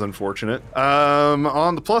off, which is unfortunate.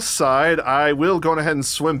 On the plus side, I will go ahead and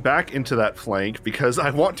swim back into that flank because I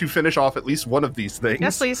want to finish off at least one of these things.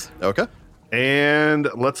 Yes, please. Okay. And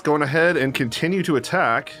let's go ahead and continue to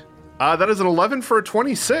attack. That is an 11 for a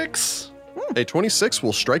 26. A 26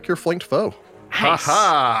 will strike your flanked foe.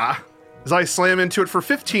 Ha! As I slam into it for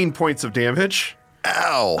 15 points of damage.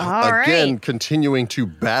 Ow! All Again, right. continuing to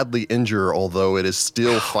badly injure, although it is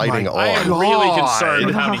still fighting my I am on. really God. concerned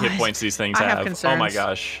with how many hit points these things I have Oh my concerns.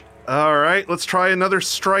 gosh. All right, let's try another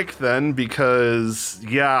strike then because,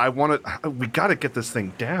 yeah, I want to. We got to get this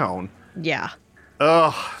thing down. Yeah.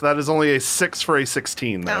 Ugh, that is only a 6 for a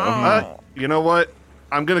 16, though. Oh. You know what?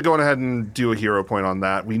 I'm going to go ahead and do a hero point on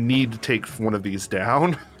that. We need to take one of these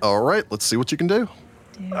down. All right, let's see what you can do.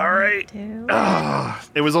 All right.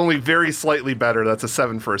 It was only very slightly better. That's a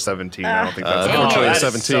 7 for a 17. I don't think that's Dang Unfortunately, it. a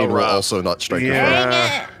That is 17 so will rough. also not strike your foe.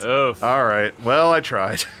 Yeah. Oof. All right. Well, I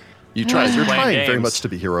tried. You tried. You're Playing trying very games. much to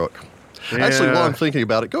be heroic. Actually, while I'm thinking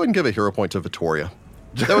about it, go ahead and give a hero point to Vittoria.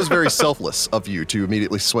 That was very selfless of you to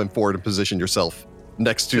immediately swim forward and position yourself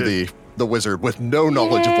next to the wizard with no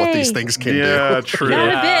knowledge of what these Yay. things can Yeah, do. true. Not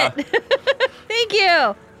Yeah. a bit. Thank you.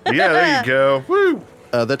 Yeah, there you go. Woo.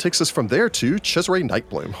 That takes us from there to Cesare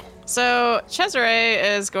Nightbloom. So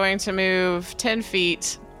Cesare is going to move 10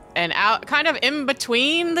 feet and out, kind of in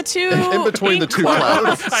between the two. In between the ink two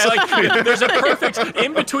clouds. clouds. I like there's a perfect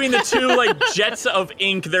in between the two like jets of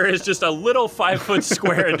ink. There is just a little 5-foot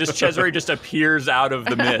square, and just Cesare just appears out of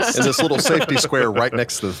the mist. In this little safety square right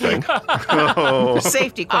next to the thing. Oh. For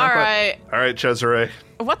safety, quote All unquote. right. All right, Cesare.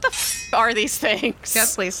 What the are these things?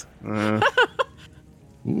 Yes, please.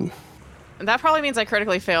 That probably means I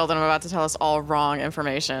critically failed and I'm about to tell us all wrong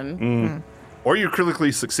information. Or you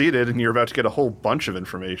critically succeeded and you're about to get a whole bunch of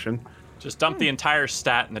information. Just dump the entire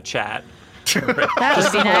stat in the chat. That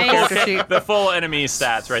would be nice. Character sheet. The full enemy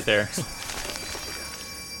stats right there.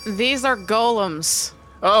 These are golems.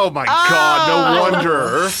 Oh my god, no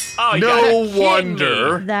wonder. Oh, you No gotta be kidding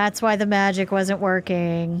wonder. me. That's why the magic wasn't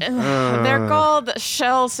working. They're called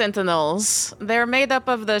shell sentinels. They're made up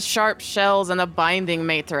of the sharp shells and a binding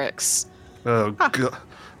matrix. Oh god.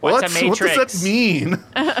 What's a What does matrix? that mean?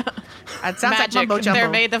 That sounds Magic. like mumbo jumbo. They're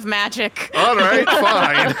made of magic. All right,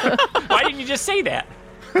 fine. Why didn't you just say that?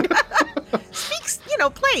 Speaks,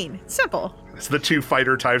 plain, simple. It's the two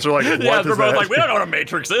fighter types are like, what Yeah, is they're both that? like, we don't know what a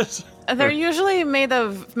matrix is. They're usually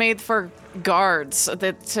made for guards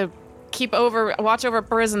to watch over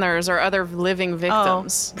prisoners or other living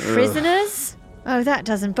victims. Prisoners? Oh, that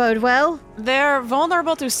doesn't bode well. They're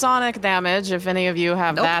vulnerable to sonic damage, if any of you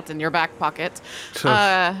have Nope. that in your back pocket.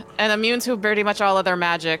 And immune to pretty much all other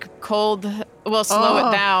magic. Cold will slow Oh.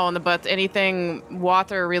 it down, but anything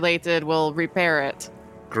water related will repair it.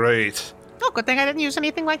 Great. Oh, good thing I didn't use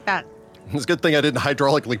anything like that. It's a good thing I didn't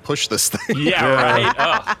hydraulically push this thing. Yeah, right.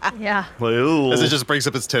 Ugh. Yeah. Well, As it just brings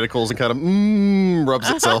up its tentacles and kind of rubs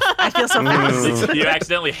itself. I feel so fast. You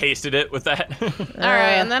accidentally hasted it with that. All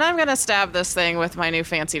right, and then I'm gonna stab this thing with my new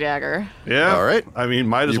fancy dagger. yeah. All right. I mean,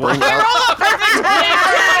 might as You well. bring out,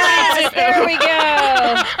 Yes, there we go.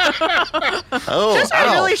 Oh, I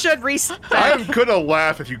ow. really should reset. I'm gonna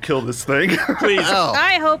laugh if you kill this thing. Please. Ow.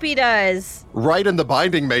 I hope he does. Right in the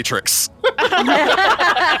binding matrix.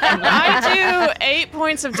 I do 8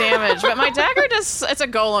 points of damage, but my dagger does. It's a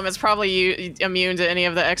golem. It's probably immune to any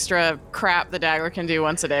of the extra crap the dagger can do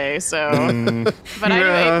once a day. So, but I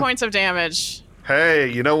do 8 points of damage.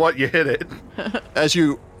 Hey, you know what? You hit it. As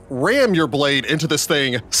you ram your blade into this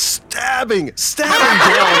thing, stabbing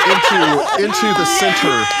down into the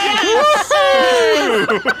center.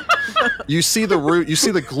 You see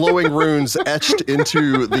the glowing runes etched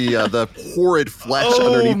into the horrid flesh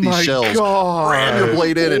underneath these shells. God. Ram your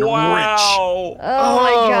blade in and wrench Wow. Oh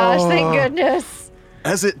my gosh, thank goodness.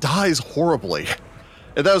 as it dies horribly.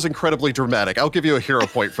 And that was incredibly dramatic. I'll give you a hero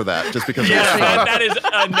point for that, just because Yeah, it was fun. that is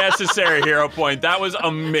a necessary hero point. That was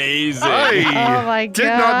amazing. I Oh my did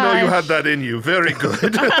not know you gosh. had that in you. Very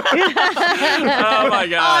good. Oh my Oh, I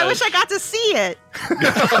god. wish I got to see it.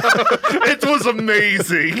 It was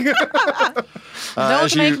amazing. Don't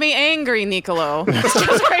as make you- me angry, Nicolo.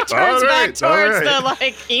 Cesare turns All back right, all towards right.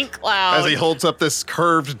 the ink cloud. As he holds up this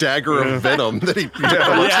curved dagger of venom that he fell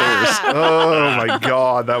Yeah. upstairs. Oh my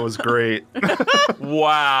god, that was great.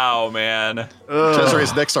 Wow, man.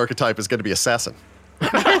 Cesare's next archetype is going to be assassin.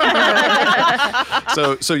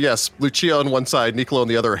 so yes, Lucia on one side, Nicolo on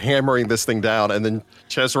the other, hammering this thing down, and then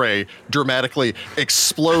Cesare dramatically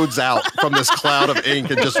explodes out from this cloud of ink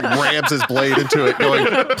and just rams his blade into it, going,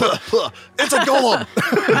 "Puh, puh, it's a golem!"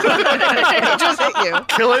 It just hit you.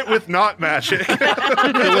 Kill it with not magic. Kill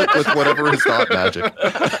it with whatever is not magic.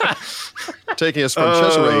 Taking us from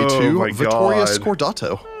Cesare to my Vittoria God.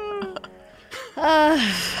 Scordato.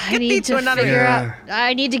 I thee need to to another- figure Yeah. out.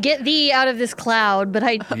 I need to get thee out of this cloud, but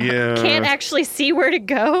I Yeah. can't actually see where to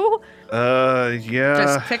go. Yeah.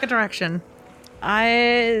 Just pick a direction.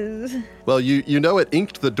 Well, you know it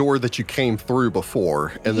inked the door that you came through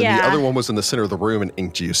before, and then the Yeah. other one was in the center of the room and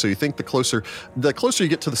inked you. So you think the closer you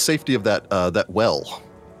get to the safety of that well.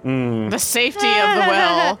 the safety of the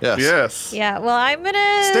well. Yes. Yes. Yeah, well, I'm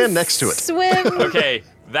gonna Stand next to it. Swim Okay,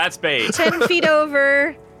 that's bait. 10 feet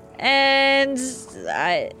over, and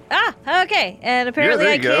okay. And apparently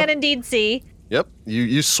there I you go. can indeed see. Yep.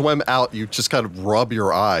 You swim out. You just kind of rub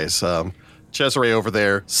your eyes. Cesare over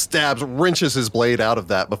there wrenches his blade out of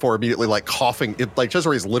that before immediately coughing.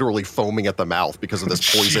 Cesare is literally foaming at the mouth because of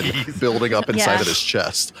this poison Jeez. building up inside Yeah. of his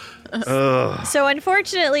chest. Ugh. So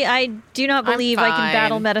unfortunately, I do not I'm believe I can fine.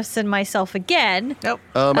 battle medicine myself again. Nope.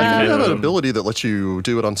 I do have an ability that lets you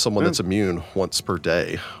do it on someone that's immune once per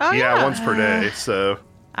day. Oh, Yeah, once per day. So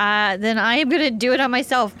Then I am going to do it on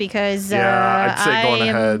myself because Yeah, I'd say go on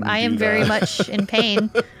ahead and I am do very that. much in pain.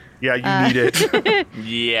 yeah, you need it.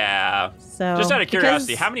 Yeah. So Just out of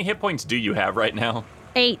curiosity, because how many hit points do you have right now?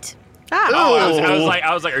 8. Ah, Oh,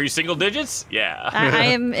 I was like, are you single digits? Yeah. I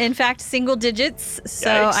am in fact single digits, so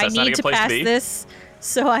Yikes, I that's not a need good to place to pass be. this.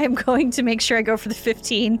 So I am going to make sure I go for the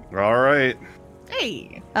 15. All right.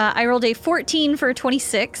 hey. I rolled a 14 for a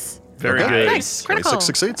 26. Very Okay. good. Nice. Critical. 26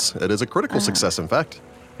 succeeds. It is a critical success, in fact.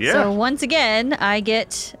 Yeah. So once again, I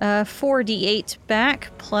get 4d8 back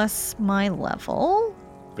plus my level.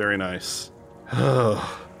 Very nice.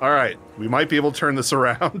 All right. We might be able to turn this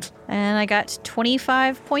around. And I got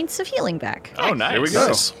 25 points of healing back. Oh, nice. There we go.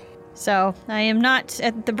 Nice. So I am not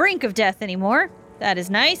at the brink of death anymore. That is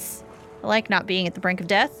nice. I like not being at the brink of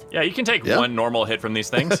death. Yeah, you can take Yeah. one normal hit from these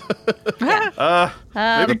things. Maybe The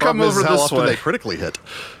come problem is over how this often way. they critically hit.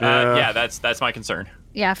 Yeah, that's my concern.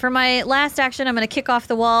 Yeah, for my last action, I'm going to kick off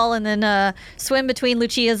the wall and then swim between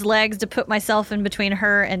Lucia's legs to put myself in between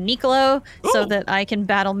her and Nicolo so Ooh. that I can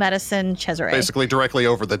battle medicine Cesare. Basically directly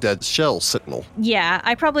over the dead shell sentinel. Yeah,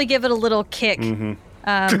 I probably give it a little kick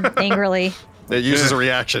angrily, It uses a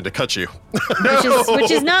reaction to cut you.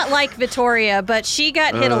 which is not like Vittoria, but she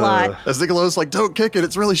got hit a lot. As Nicolo's like, don't kick it,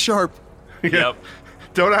 it's really sharp. Yep.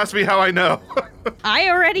 Don't ask me how I know. I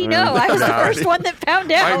already know. I was the first one that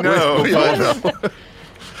found out. I know. We all but- know.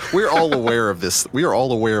 We're all aware of this. We are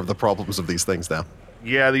all aware of the problems of these things now.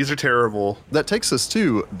 Yeah, these are terrible. That takes us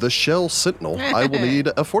to the shell sentinel. I will need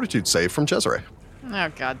a fortitude save from Cesare. Oh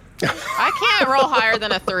god, I can't roll higher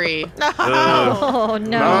than a 3. Oh,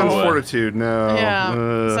 no. Non-fortitude, no. Yeah,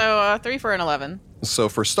 Uh, so 3 for an 11. So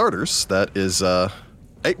for starters, that is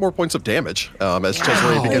 8 more points of damage as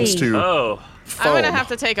Cesare begins to Oh. foam. I'm gonna have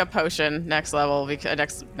to take a potion next level because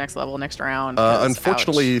next round. 'cause,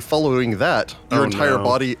 Unfortunately, following that, your Oh, entire no.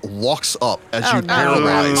 body locks up as Oh, you no.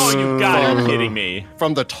 paralyze Oh, you gotta be kidding me.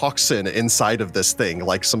 from the toxin inside of this thing,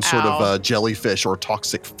 like some sort Ow. of jellyfish or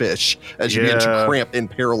toxic fish, as you begin to Yeah. cramp and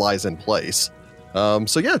paralyze in place.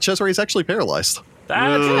 So yeah, Cesare is actually paralyzed.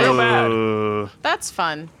 That's real bad. That's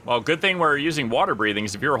fun. Well, good thing we're using water breathing,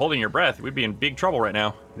 'cause if you were holding your breath, we'd be in big trouble right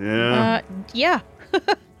now. Yeah. Yeah.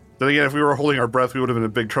 Then again, if we were holding our breath, we would have been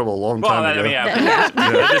in big trouble a long Well, time I ago. mean, yeah,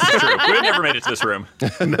 this is true. We've never made it to this room.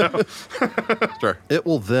 Sure. It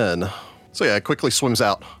will then. So yeah, it quickly swims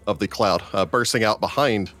out of the cloud, bursting out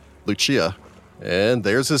behind Lucia, and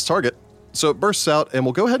there's his target. So it bursts out and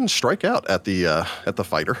will go ahead and strike out at the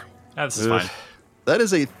fighter. This is fine. That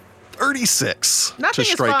is a 36 Nothing to is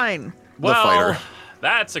strike fine. the fighter.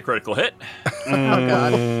 That's a critical hit. Oh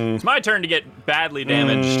god. It's my turn to get badly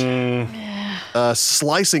damaged.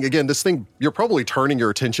 Slicing again. This thing, you're probably turning your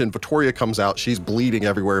attention. Vittoria comes out. She's bleeding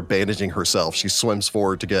everywhere, bandaging herself. She swims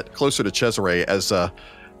forward to get closer to Cesare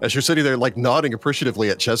as you're sitting there, like nodding appreciatively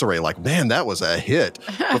at Cesare, like, man, that was a hit.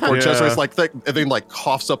 Before Cesare's like, and then like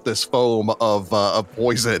coughs up this foam of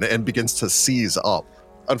poison and begins to seize up.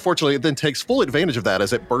 Unfortunately, it then takes full advantage of that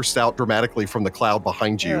as it bursts out dramatically from the cloud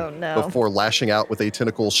behind you before lashing out with a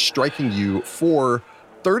tentacle, striking you for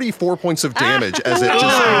 34 points of damage as it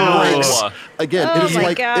just breaks. Again, it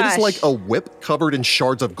is like a whip covered in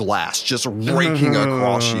shards of glass, just raking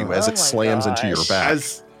across you as it slams into your back.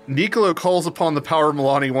 As Nicolo calls upon the power of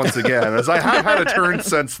Milani once again, as I have had a turn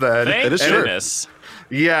since then. Thank It is true. goodness.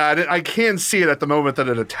 Yeah, and I can see it at the moment that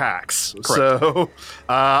it attacks. Correct. So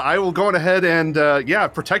I will go on ahead and,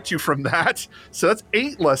 protect you from that. So that's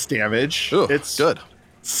 8 less damage. Ooh, it's good.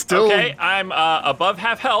 Still Okay, I'm above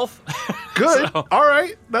half health. good. So- All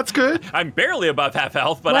right, that's good. I'm barely above half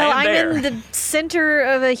health, but Well, I am there. I'm in the center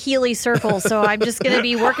of a Healy circle, so I'm just going to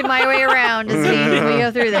be working my way around as we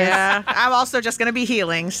go through this. Yeah, I'm also just gonna be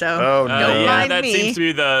healing, so Oh, no. don't yeah, mind that me. seems to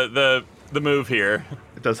be the move here.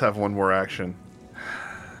 It does have one more action.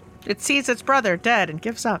 It sees its brother dead and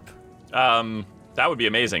gives up. That would be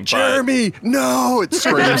amazing. Jeremy, no! It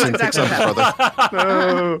screams and picks Exactly. up his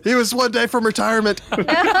brother. He was one day from retirement.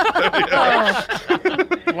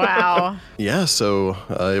 Wow. Yeah, so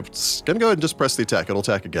it's going to go ahead and just press the attack. It'll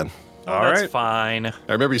attack again. But All that's right. fine. I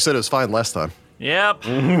remember you said it was fine last time. Yep.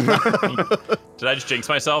 Did I just jinx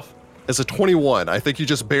myself? It's a 21. I think you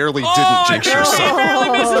just barely Oh, didn't jinx he yourself. barely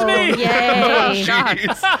misses me. Yay.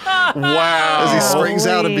 Wow. As he springs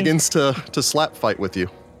out and Holy. begins to slap fight with you.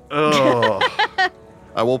 Oh.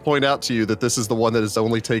 I will point out to you that this is the one that has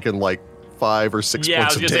only taken like 5 or 6 Yeah, I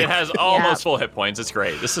points was of gonna say it damage. has almost full hit points. It's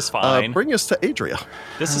great. This is fine. Bring us to Adria.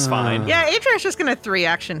 This is fine. Yeah, Adria's just gonna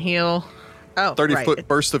 3-action heal. Oh, 30-foot right.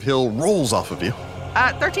 burst of heal rolls off of you.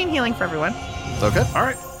 13 healing for everyone. Okay. All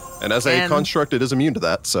right. And as a And- construct, it is immune to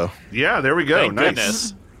that. So Yeah, there we go. Thank Nice.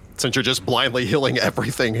 goodness. since you're just blindly healing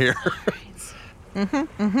everything here.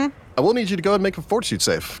 I will need you to go and make a fortitude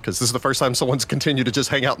save, because this is the first time someone's continued to just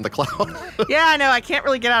hang out in the cloud. Yeah, I know. I can't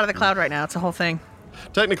really get out of the cloud right now. It's a whole thing.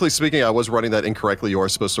 Technically speaking, I was running that incorrectly. You are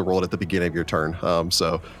supposed to roll it at the beginning of your turn.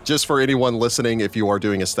 So just for anyone listening, if you are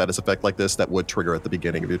doing a status effect like this, that would trigger at the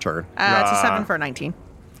beginning of your turn. It's a 7 for a 19.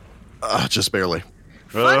 Just barely.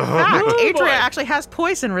 Fun fact, Adria boy. actually has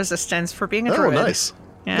poison resistance for being a Oh, druid. nice.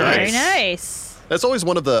 Yeah. Very nice. That's always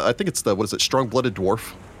one of the, I think it's the, what is it, strong-blooded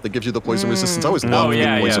dwarf that gives you the poison resistance. I always love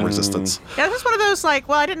yeah, poison yeah. resistance. Yeah, this was one of those, like,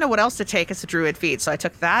 well, I didn't know what else to take as a druid feat, so I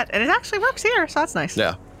took that, and it actually works here, so that's nice.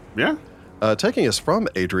 Yeah. Yeah. Taking us from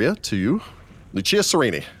Adria to Lucia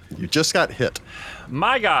Serini. You just got hit.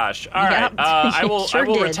 My gosh. All right. Yep. I will Sure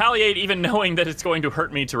did. retaliate even knowing that it's going to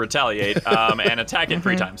hurt me to retaliate and attack it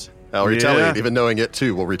 3 times. I'll retaliate, Yeah. even knowing it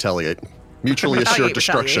too will retaliate. Mutually assured Retaliate,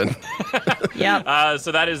 destruction. Yep.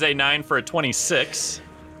 So that is a 9 for a 26.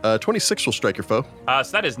 26 will strike your foe.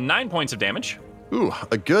 So that is 9 points of damage. Ooh,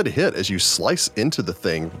 a good hit as you slice into the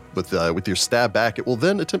thing with your stab back. It will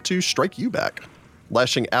then attempt to strike you back,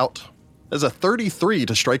 lashing out as a 33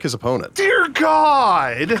 to strike his opponent. Dear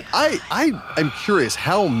God. I'm curious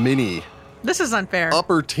how many This is unfair.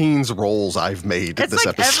 upper teens rolls I've made It's this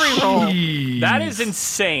like episode. every roll. That is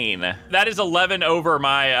insane. That is 11 over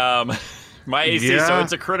my my AC, so Yeah.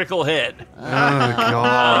 it's a critical hit. Oh, Oh,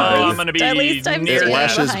 God. I'm going to be At least I'm near It standing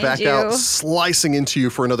lashes behind back you. out, slicing into you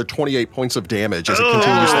for another 28 points of damage as it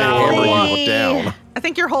continues to hammer you down. I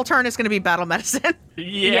think your whole turn is going to be battle medicine.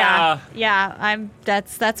 Yeah. Yeah.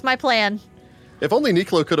 That's my plan. If only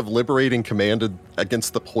Nicolo could have liberating commanded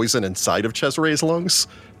against the poison inside of Cesare's lungs.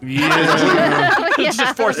 Yeah. yeah,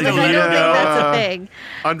 just forcing I it don't think that's a Yeah. thing.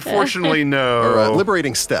 Unfortunately, no. Or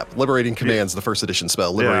liberating step. Liberating command's the first edition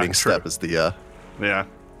spell. Liberating true. step is the Yeah. The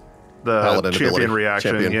Paladin champion ability.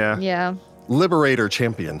 reaction. Champion. Yeah. Yeah. liberator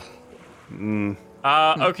champion.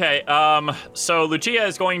 Okay. So Lucia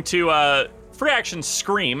is going to free action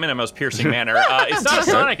scream in a most piercing manner. It's not a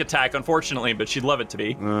sonic attack, unfortunately, but she'd love it to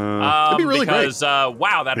be. It'd be really because,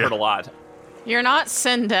 wow, that hurt a lot. You're not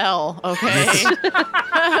Sindel, okay? You're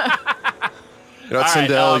not All right,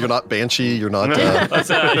 Sindel, you're not Banshee, you're not... Let's,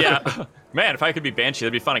 yeah. Man, if I could be Banshee,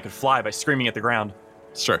 that'd be fun. I could fly by screaming at the ground.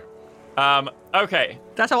 Sure. Okay.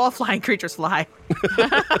 That's how all flying creatures fly.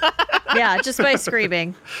 Yeah, just by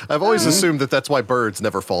screaming. I've always assumed that that's why birds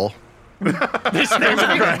never fall. They scream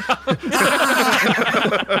at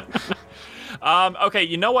the ground. Okay,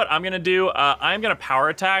 you know what I'm going to do? I'm going to power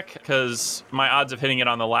attack because my odds of hitting it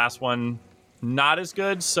on the last one not as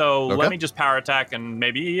good. So Okay. let me just power attack and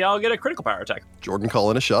maybe I'll get a critical power attack. Jordan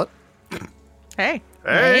calling a shot. Hey.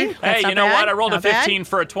 Hey, That's Hey, not you know bad. what? I rolled a Not bad. 15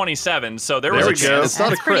 for a 27, so there There was a we go. chance. It's not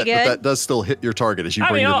That's a crit, pretty but good. that does still hit your target as you I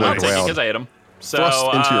bring mean, your I'll blade take it around. because I hit him. So, Thrust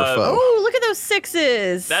into your foe. Oh, look at those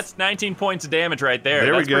sixes. That's 19 points of damage right there.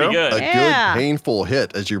 There we That's pretty go. good. A Yeah. good, painful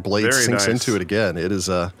hit as your blade Very sinks nice. into it again. It is,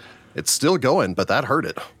 it's still going, but that hurt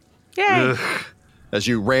it. Yay. As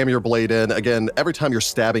you ram your blade in, again, every time you're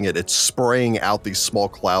stabbing it, it's spraying out these small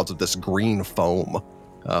clouds of this green foam,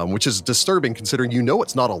 which is disturbing considering you know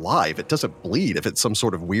it's not alive. It doesn't bleed if it's some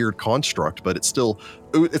sort of weird construct, but it's still,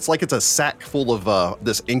 it's like it's a sack full of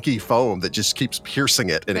this inky foam that just keeps piercing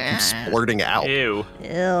it and it keeps splurting out Ew.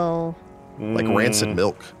 Ew. like rancid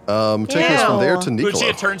milk. Taking us from there to Ew. Lucia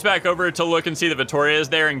Nicola. turns back over to look and see that Vittoria is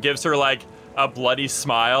there and gives her like a bloody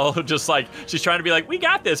smile, just like she's trying to be like, "We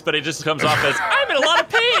got this," but it just comes off as, "I'm in a lot of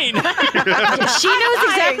pain." She knows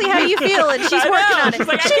exactly how you feel, and she's I know. working on it. She's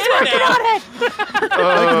like, I She's get it working now. on it.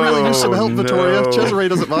 I can really use some help, Vittoria. no. Cesare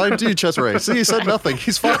doesn't mind. Do you, Cesare? See, he said nothing.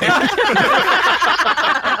 He's fine.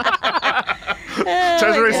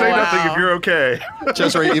 Cesare, say Wow. nothing if you're okay.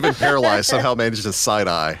 Cesare, even paralyzed, somehow manages to side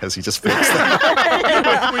eye as he just fixed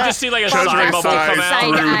that. We just see like a Cesare side bubble come sighs out.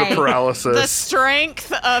 Side through eye. the paralysis. The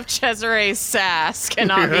strength of Cesare's sass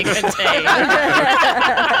cannot be contained.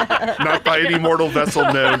 Not by any mortal vessel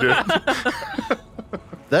known to.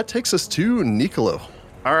 That takes us to Nicolo.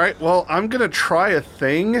 All right, well, I'm going to try a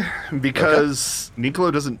thing because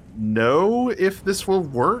Nicolo doesn't know if this will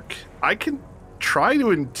work. I can try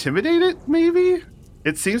to intimidate it, maybe?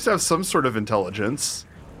 It seems to have some sort of intelligence.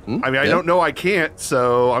 I mean, I yeah. don't know I can't,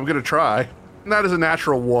 so I'm going to try. And that is a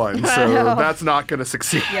natural 1, so that's not going to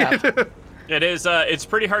succeed. It is. It's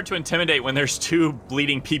pretty hard to intimidate when there's two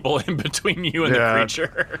bleeding people in between you and Yeah. the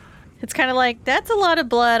creature. It's kind of like, that's a lot of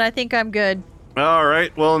blood. I think I'm good. All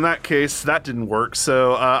right, well, in that case, that didn't work.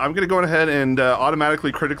 So I'm going to go ahead and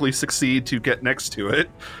automatically critically succeed to get next to it.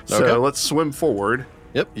 So Okay. let's swim forward.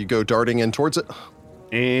 Yep, you go darting in towards it.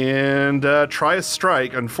 And try a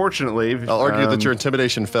strike. Unfortunately, I'll argue that your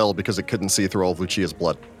intimidation fell because it couldn't see through all of Lucia's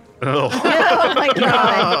blood. Oh. Oh my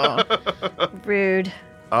god. Rude.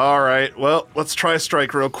 All right. Well, let's try a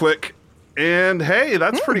strike real quick. And hey,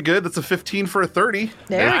 that's pretty good. That's a 15 for a 30.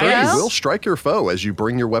 There we You go. will strike your foe as you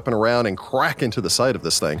bring your weapon around and crack into the side of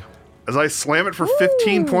this thing. As I slam it for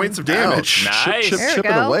 15 points of damage. Ouch. Nice. Chip, There we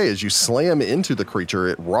chipping go. away as you slam into the creature.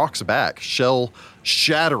 It rocks back, shell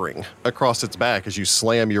shattering across its back as you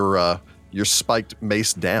slam your spiked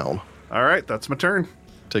mace down. All right, that's my turn.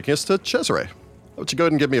 Taking us to Cesare. Why don't you go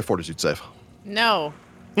ahead and give me a fortitude save? No.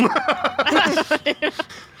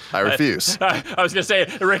 I refuse. I was gonna say,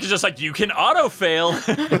 Rick is just like, you can auto fail.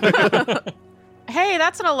 Hey,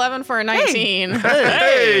 that's an 11 for a 19.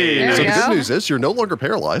 Hey. There So we the good go. news is you're no longer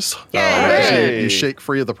paralyzed. Yay. As Yay. you shake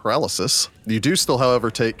free of the paralysis. You do still,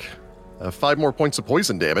 however, take 5 more points of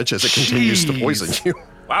poison damage as it continues to poison you.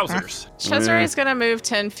 Wowzers. Cesare's gonna move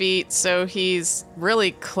 10 feet, so he's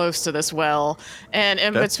really close to this well. And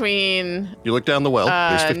in Okay. between, You look down the well.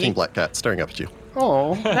 There's 15 neat. black cats staring up at you.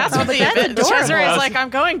 Oh. that's what the that's event. adorable. Cesare's like, I'm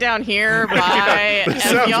going down here by That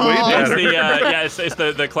sounds way y'all. better. It's it's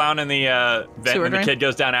the clown and the vent, Sewer and the drain? kid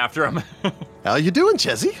goes down after him. How you doing,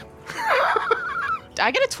 Chezzy?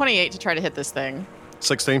 I get a 28 to try to hit this thing.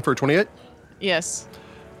 16 for 28. Yes.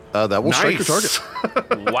 That will strike your Nice.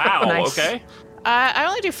 target. Wow. Nice. Okay. I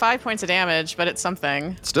only do 5 points of damage, but it's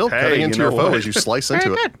something. Still Hey, cutting you into know your foe what? as you slice Very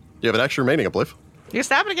into good. it. You have an action remaining, I believe. You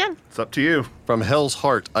stab it again. It's up to you. From Hell's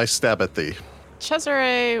Heart, I stab at thee.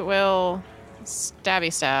 Cesare will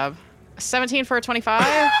stabby stab. 17 for a 25.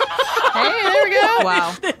 Hey, there we go.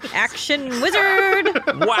 Wow. Action wizard.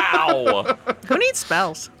 Wow. Who needs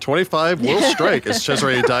spells? 25 will strike as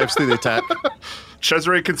Cesare dives through the attack.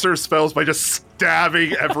 Cesare conserves spells by just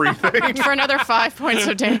stabbing everything. For another 5 points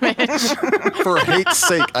of damage. For hate's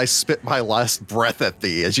sake, I spit my last breath at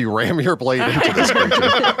thee as you ram your blade into this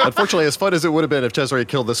creature. Unfortunately, as fun as it would have been if Cesare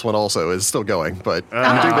killed this one also, it's still going, but you do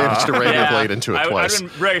manage to ram your blade into it twice. I've been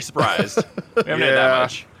very surprised. We haven't had Yeah. that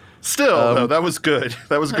much. Still, though, that was good.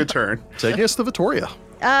 That was a good turn. Taking us to Vittoria.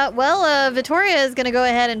 Vittoria is going to go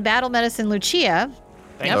ahead and battle medicine Lucia.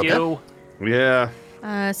 Thank Okay. you. Yeah.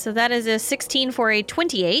 So that is a 16 for a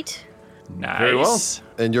 28. Nice. Very well.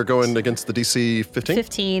 And you're going against the DC 15?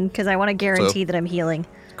 15, because I want to guarantee that I'm healing.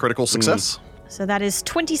 Critical success. So that is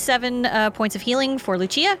 27 points of healing for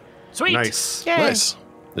Lucia. Sweet. Nice. Yay. Nice.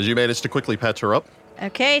 Did you manage to quickly patch her up?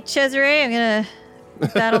 Okay, Cesare, I'm going to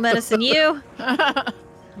battle medicine you. I'm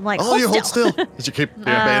like, Oh, you hold still. Did you keep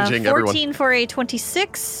bandaging 14 everyone? for a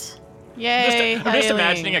 26. Yay! I'm just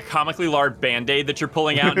imagining a comically large band-aid that you're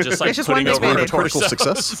pulling out and just like It's just putting one over big her Band-Aid. Critical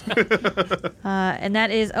torso. success. And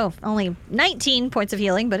that is, only 19 points of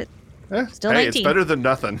healing, but still Hey, 19. it's better than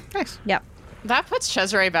nothing. Nice. Yep. That puts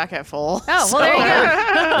Cesare back at full. Oh, well,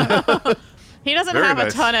 there you go. He doesn't Very have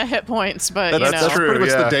nice. a ton of hit points, but That's, you know. that's true, pretty much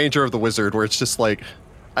yeah. the danger of the wizard, where it's just like,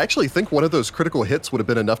 I actually think one of those critical hits would have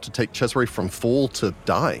been enough to take Cesare from full to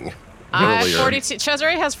dying earlier. 42.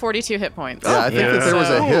 Cesare has 42 hit points. Yeah, I think that there was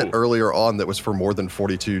a So- hit earlier on that was for more than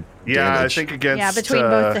 42 Yeah, damage. I think against. Yeah, between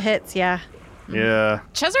both the hits, yeah. Yeah.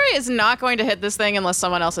 Cesare is not going to hit this thing unless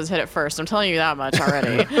someone else has hit it first. I'm telling you that much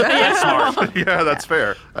already. That's smart. Yeah, that's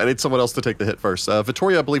fair. I need someone else to take the hit first.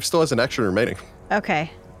 Vittoria, I believe, still has an action remaining.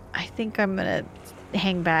 Okay. I think I'm going to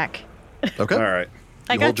hang back. Okay. All right.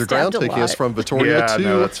 I You got hold your ground, stabbed a taking us lot. from Vittoria Yeah, to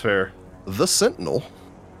no, that's fair. the Sentinel.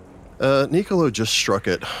 Nicolo just struck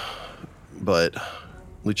it, but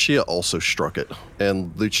Lucia also struck it.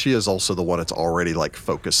 And Lucia is also the one it's already like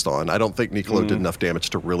focused on. I don't think Nicolo did enough damage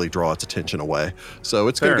to really draw its attention away. So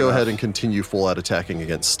it's going Fair to go enough. ahead and continue full out attacking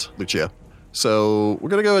against Lucia. So we're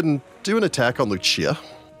going to go ahead and do an attack on Lucia.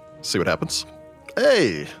 See what happens.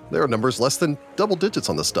 Hey, there are numbers less than double digits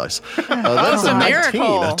on this dice. That's a a 19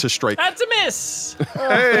 miracle. to strike. That's a miss.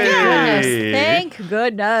 Yes, Hey. thank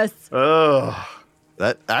goodness. Oh.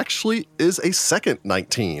 That actually is a second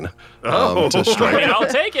 19 Oh. to I strike. mean, I'll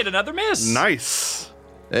take it. Another miss. Nice.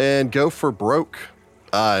 And go for broke.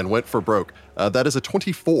 And went for broke. That is a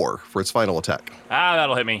 24 for its final attack.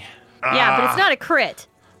 That'll hit me. Yeah, but it's not a crit.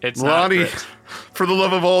 It's not a Lonnie, crit. for the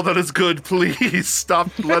love of all that is good, please stop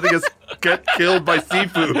letting us get killed by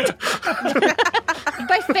seafood.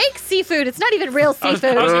 By fake seafood. It's not even real I was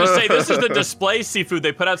seafood. going to say, this is the display seafood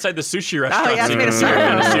they put outside the sushi restaurant. yeah, it's made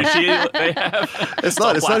of sushi they have. It's all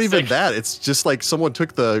not. It's not even plastic. that. It's just like someone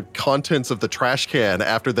took the contents of the trash can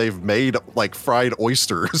after they've made like fried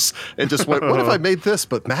oysters and just went, "What if I made this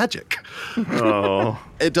but magic?" Oh.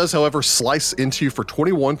 It does, however, slice into you for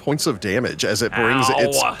 21 points of damage as it brings Ow.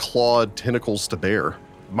 its clawed tentacles to bear.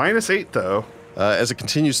 -8, though. As it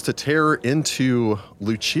continues to tear into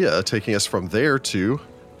Lucia, taking us from there to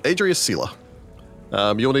Adria Sela.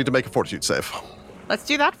 You'll need to make a fortitude save. Let's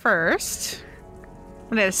do that first.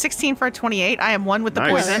 I'm at a 16 for a 28. I am one with the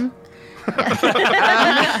Nice. poison.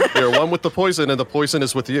 You're one with the poison, and the poison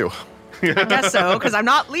is with you. I guess so, because I'm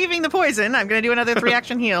not leaving the poison. I'm going to do another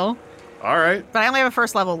 3-action heal. All right. But I only have a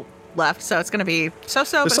first level left, so it's going to be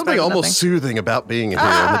so-so. There's but something it's better than almost soothing about being in here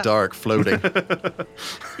in the dark, floating. nothing.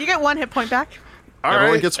 You get 1 hit point back. All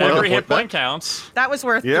Everyone right. gets one Every hit hit point point counts. That was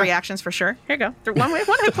worth Yeah. 3 actions for sure. Here you go. 1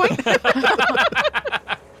 hit point.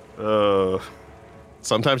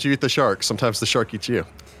 Sometimes you eat the shark, sometimes the shark eats you.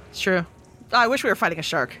 It's true. Oh, I wish we were fighting a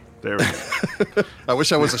shark. There we go. I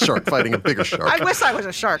wish I was a shark fighting a bigger shark. I wish I was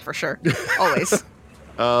a shark for sure. Always.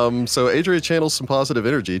 So Adria channels some positive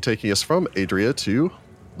energy, taking us from Adria to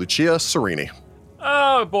Lucia Serini.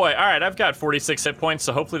 Oh boy! All right, I've got 46 hit points,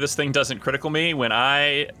 so hopefully this thing doesn't critical me when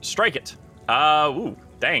I strike it. Ooh,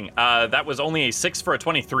 dang! That was only a 6 for a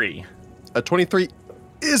 23. A 23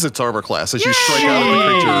 is its armor class as you strike out at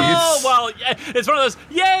the creature. Oh well, yeah, it's one of those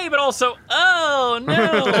yay, but also oh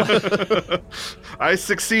no! I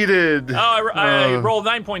succeeded. I rolled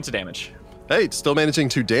 9 points of damage. Hey, it's still managing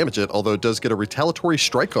to damage it, although it does get a retaliatory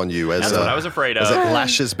strike on you as, That's what I was afraid as it of.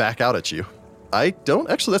 lashes back out at you. I don't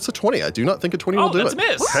actually. That's a 20. I do not think a 20 will Oh, do that's it. a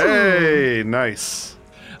miss. Hey, nice.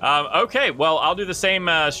 Okay, well I'll do the same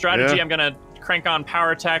strategy. Yeah. I'm gonna crank on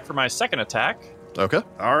power attack for my second attack. Okay.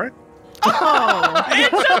 All right.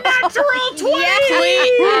 It's a natural 20!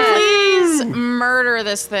 Please murder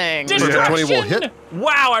this thing. Destruction! 20 will hit.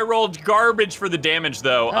 Wow, I rolled garbage for the damage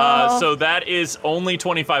though. So that is only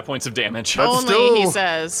 25 points of damage. That's Only, still- he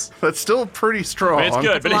says. That's still pretty strong. It's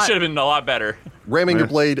good, but it lot. should have been a lot better. Ramming your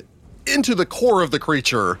blade into the core of the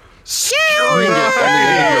creature, skewering it on the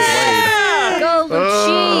end of your blade. Go,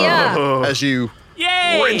 Lucia! Oh. As you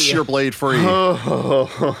Yay! wrench your blade free,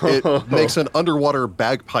 it makes an underwater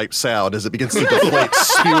bagpipe sound as it begins to deflate,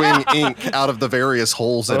 spewing ink out of the various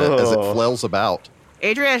holes in it as it flails about.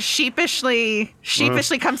 Adria sheepishly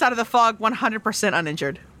comes out of the fog 100%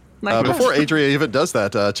 uninjured. Like, Before Adria even does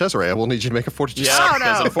that, Cesare, I will need you to make a fortitude Yeah, save. Oh, no.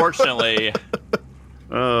 because unfortunately,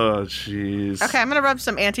 Oh, jeez. okay, I'm going to rub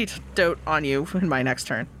some antidote on you in my next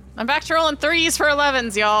turn. I'm back to rolling 3s for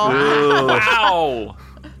 11s, y'all. Wow.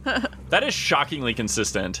 That is shockingly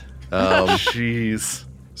consistent. Jeez.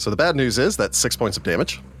 So the bad news is that's 6 points of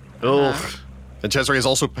damage. Ugh. And Cesare is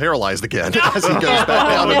also paralyzed again as he goes back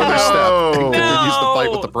down another step and continues to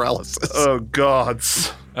fight with the paralysis. Oh,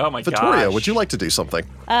 gods. Oh my god. Vittoria, would you like to do something?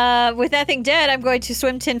 With that thing dead, I'm going to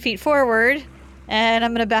swim 10 feet forward, and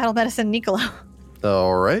I'm going to battle medicine Nicolo.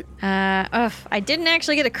 All right. I didn't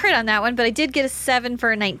actually get a crit on that one, but I did get a 7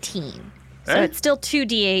 for a 19. So Hey. it's still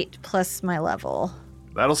 2d8 plus my level.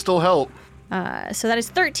 That'll still help. So that is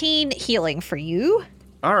 13 healing for you.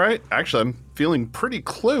 All right. Actually, I'm feeling pretty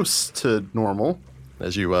close to normal.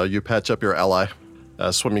 As you patch up your ally,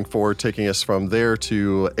 swimming forward, taking us from there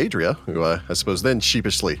to Adria, who I suppose then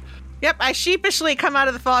sheepishly. Yep, I sheepishly come out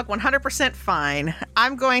of the fog 100% fine.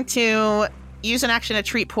 I'm going to use an action to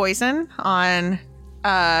treat poison on,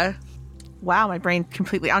 wow, my brain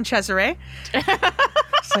completely, on Cesare.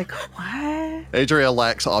 It's like, what? Adria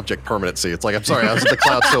lacks object permanency. It's like, I'm sorry, I was in the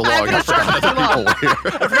cloud so long, I forgot other people were here.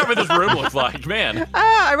 I forgot what this room looks like, man.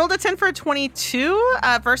 I rolled a 10 for a 22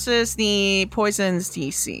 versus the poison's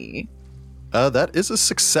DC. That is a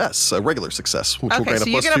success, a regular success, which will Okay, grant so a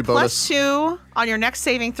you plus get 2 a bonus. +2 on your next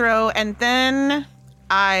saving throw, and then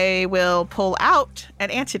I will pull out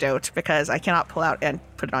an antidote because I cannot pull out and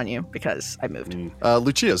put it on you because I moved.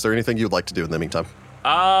 Lucia, is there anything you'd like to do in the meantime?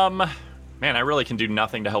 Man, I really can do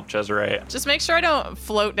nothing to help Cesare. Just make sure I don't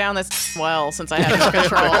float down this well since I have no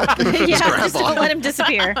control. Yeah, grab just on. don't let him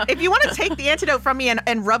disappear. If you want to take the antidote from me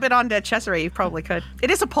and rub it onto Cesare, you probably could. It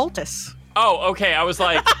is a poultice. Oh, okay. I was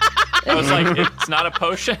like, it's not a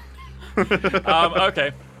potion.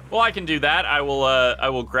 Okay. Well, I can do that. I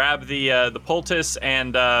will grab the poultice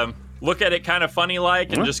and look at it kind of funny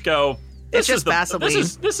like and just go. It's This is just Vaseline.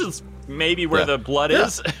 This is maybe where Yeah. the blood Yeah.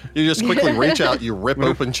 is. You just quickly reach out, you rip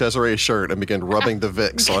open Cesare's shirt, and begin rubbing the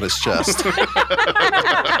Vicks on his chest.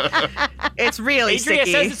 It's really Adria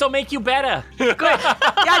sticky. says this will make you better. Good.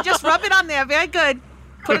 Yeah, just rub it on there. Very good.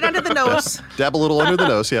 Put it under the nose. Dab a little under the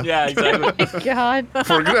nose, yeah. Yeah, exactly. God.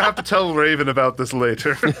 We're going to have to tell Raven about this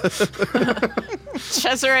later.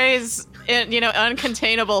 Cesare's,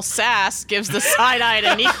 uncontainable sass gives the side eye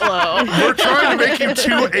to Nicolo. We're trying to make you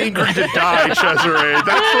too angry to die, Cesare.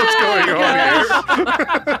 That's what's going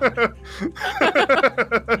on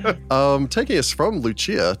here. Taking us from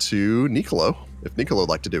Lucia to Nicolo, if Nicolo would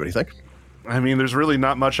like to do anything. I mean, there's really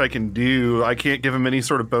not much I can do. I can't give him any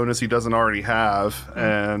sort of bonus he doesn't already have.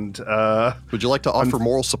 And, Would you like to offer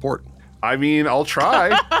moral support? I mean, I'll try.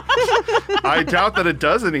 I doubt that it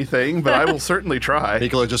does anything, but I will certainly try.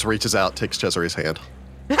 Nicolo just reaches out, takes Cesare's hand,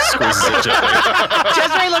 squeezes it gently.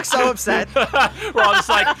 Cesare looks so upset. We're all just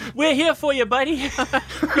like, we're here for you, buddy.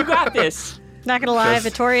 You got this. Not gonna lie, Just-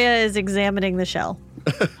 Vittoria is examining the shell.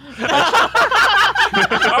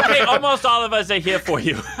 Okay, almost all of us are here for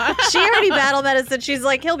you. She already battle medicine. She's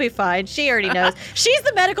like, he'll be fine. She already knows. She's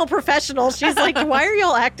the medical professional. She's like, why are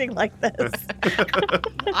y'all acting like this?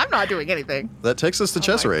 I'm not doing anything. That takes us to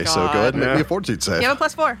Cesare, so God. go ahead and make Yeah. me a fortitude save. You have a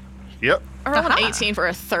 +4. Yep. I rolled an 18 for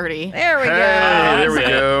a 30. There we Hey, go. there we That's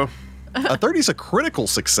it. go. A 30 is a critical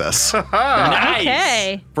success, Nice.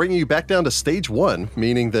 Okay. bringing you back down to stage 1,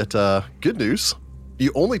 meaning that, good news,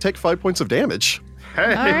 you only take 5 points of damage.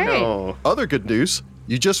 Hey, right. no. Other good news,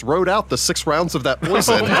 you just rode out the 6 rounds of that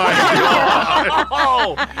poison.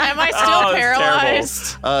 Oh, Am I still Oh, that's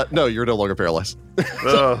paralyzed? No, you're no longer paralyzed.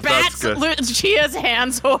 Oh, that's Bats good. Lucia's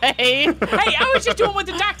hands away. hey, I was just doing what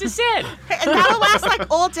the doctor said. And that'll last like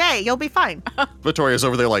all day. You'll be fine. Victoria's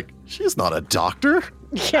over there like, she's not a doctor.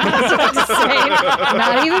 Yeah, I was about to say,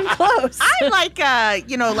 not even close. I'm like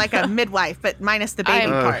like a midwife, but minus the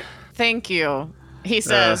baby I'm- part. Thank you, he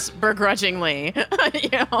says begrudgingly.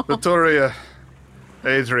 Victoria,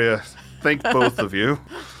 Adria, thank both of you.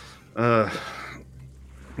 That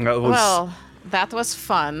was, Well, that was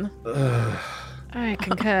fun. I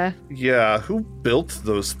concur. yeah, who built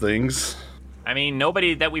those things? I mean,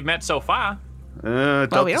 nobody that we've met so far. I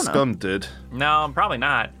doubt we the don't know. scum did. No, probably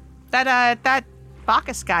not. That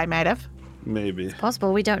Bacchus guy might have. Maybe.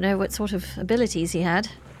 Possible we don't know what sort of abilities he had.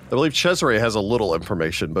 I believe Cesare has a little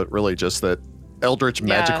information, but really just that eldritch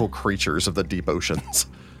magical creatures of the deep oceans.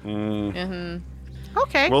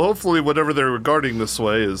 Okay. Well, hopefully whatever they're regarding this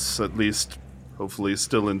way is at least, hopefully,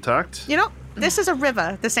 still intact. This is a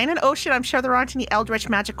river. This ain't an ocean. I'm sure there aren't any eldritch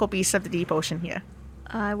magical beasts of the deep ocean here.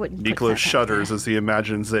 I wouldn't. put Nicolo that out shudders there. as he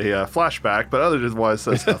imagines a flashback, but otherwise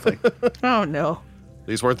says nothing. Oh no.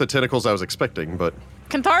 These weren't the tentacles I was expecting, but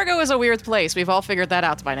Canthargo is a weird place. We've all figured that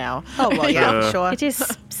out by now. Oh well, yeah, for sure. It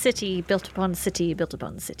is city built upon city built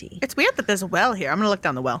upon city. It's weird that there's a well here. I'm gonna look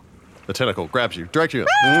down the well. the tentacle grabs you, drags you in.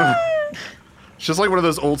 It's just like one of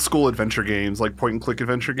those old school adventure games, like point and click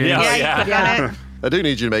adventure games. Yeah. Yeah, you could run it. I do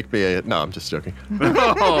need you to make me a... No, I'm just joking.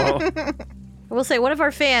 Oh. I will say, one of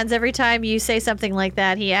our fans, every time you say something like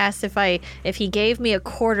that, he asks if he gave me a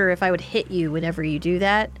quarter, if I would hit you whenever you do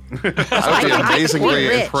that. I would be amazingly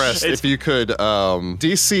Rich. impressed if you could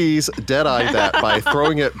DC's Deadeye that by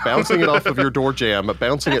throwing it, bouncing it off of your door jamb,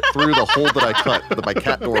 bouncing it through the hole that I cut, my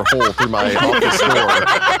cat door hole through my office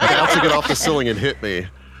door, bouncing it off the ceiling and hit me.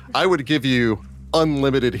 I would give you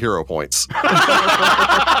unlimited hero points.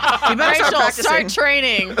 You better start Rachel, practicing. start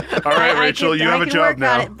training. All right, I Rachel, could- you I have a could job work on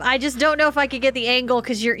now. it. I just don't know if I could get the angle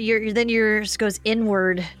because then yours goes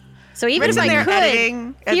inward. So even if Sitting I there could,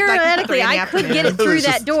 editing at, like, theoretically, 3 in the I could get it afternoon. through It's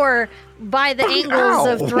that just- door by the angles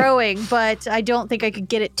Ow. of throwing, but I don't think I could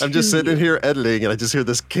get it to I'm just sitting you. here editing and I just hear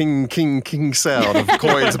this king, king, king sound of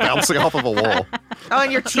coins bouncing off of a wall. Oh,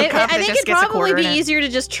 and your teacup I that think just it'd gets a probably quarter be in it. easier to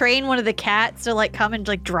just train one of the cats to like come and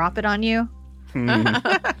like drop it on you.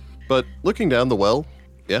 But looking down the well,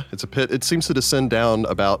 yeah, it's a pit. It seems to descend down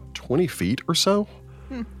about 20 feet or so.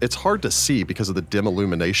 It's hard to see because of the dim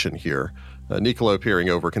illumination here. Nicolo peering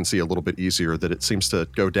over can see a little bit easier that it seems to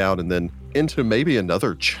go down and then into maybe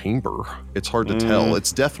another chamber. It's hard to tell.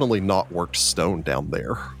 It's definitely not worked stone down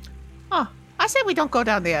there. Huh. I say we don't go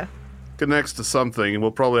down there. Connects to something, and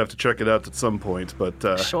we'll probably have to check it out at some point,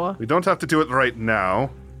 but Sure. we don't have to do it right now.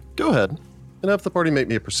 Go ahead and have the party make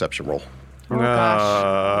me a perception roll. Oh,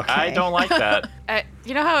 gosh. I don't like that.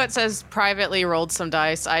 You know how it says privately rolled some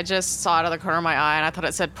dice? I just saw it out of the corner of my eye and I thought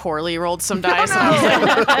it said poorly rolled some dice. And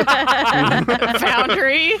I was like,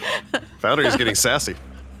 Foundry? Foundry is getting sassy.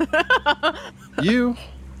 You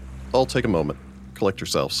all take a moment, collect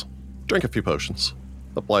yourselves, drink a few potions,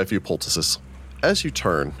 apply a few poultices. As you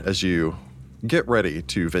turn, as you get ready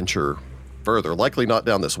to venture further, likely not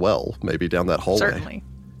down this well, maybe down that hallway. Certainly.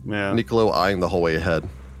 Yeah. Nicolo eyeing the hallway ahead.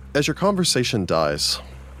 As your conversation dies,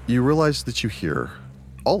 you realize that you hear,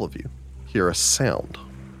 all of you, hear a sound.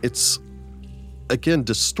 It's, again,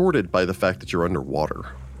 distorted by the fact that you're underwater,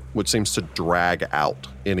 which seems to drag out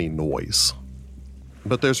any noise.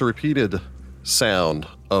 But there's a repeated sound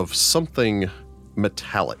of something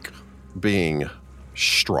metallic being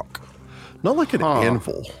struck. Not like an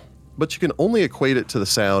anvil, but you can only equate it to the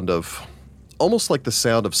sound of, almost like the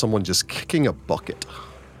sound of someone just kicking a bucket.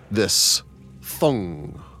 This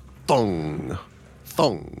thung, thung,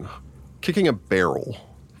 thung, kicking a barrel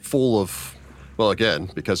full of, well, again,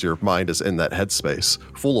 because your mind is in that headspace,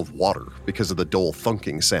 full of water because of the dull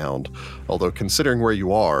thunking sound. Although considering where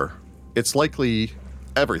you are, it's likely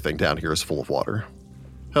everything down here is full of water.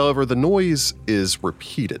 However, the noise is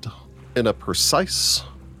repeated in a precise,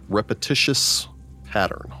 repetitious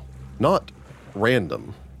pattern. Not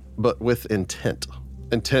random, but with intent.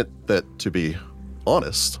 Intent that, to be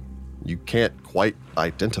honest, you can't quite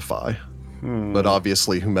identify. But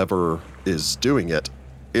obviously, whomever is doing it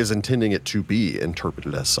is intending it to be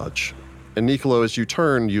interpreted as such. And Nicolo, as you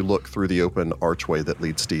turn, you look through the open archway that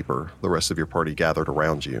leads deeper, the rest of your party gathered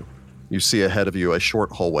around you. You see ahead of you a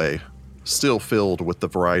short hallway, still filled with the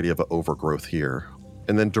variety of overgrowth here.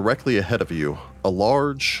 And then directly ahead of you, a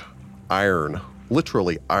large iron,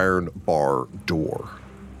 literally iron bar door,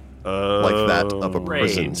 like that of a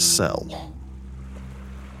prison Great. cell.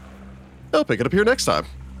 I'll pick it up here next time.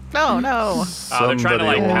 No, no. They're trying to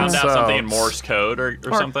like Somebody pound out wants something in out. Morse code or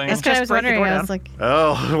something. it's That's what I just was break the wondering. door I down. was like,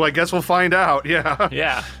 Oh, well, I guess we'll find out. Yeah.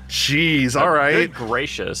 Yeah. Jeez. All right. Good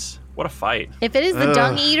gracious. What a fight. if it is the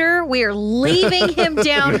dung eater, we are leaving him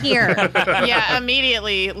down here. Yeah,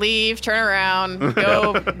 immediately leave, turn around,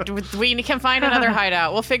 go. We can find another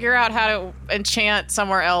hideout. We'll figure out how to enchant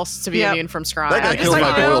somewhere else to be Yep. immune from scrying. That guy just killed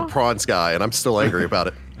like my you. boiled prawns guy, and I'm still angry about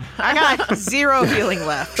it. I got 0 healing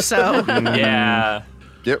left, so Yeah.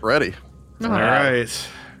 Get ready. All right.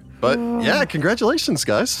 But yeah, congratulations,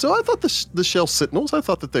 guys. So I thought the Shell Sentinels, I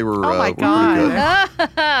thought that they were, Oh my were pretty God. good.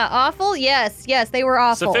 Awful? Yes, they were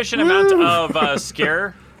awful. Sufficient amount of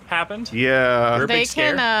scare happened. Yeah. You're a They big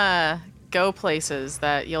scare. can go places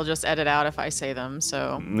that you'll just edit out if I say them.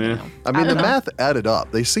 So Yeah. I mean, the math added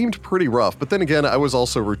up. They seemed pretty rough. But then again, I was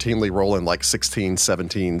also routinely rolling like 16s,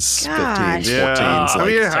 17s, 15s, Gosh. 14s. Yeah. Like, I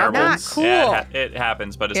mean, it terrible. happens. Not cool. Yeah, it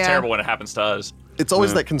happens, but it's Yeah. terrible when it happens to us. it's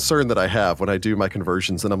always that concern that I have when I do my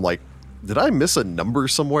conversions. And I'm like, did I miss a number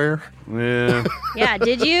somewhere? Yeah. Yeah,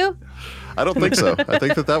 did you? I don't think so. I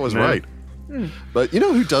think that was Yeah. right. But you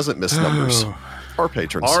know who doesn't miss numbers? Our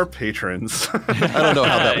patrons. Our patrons. I don't know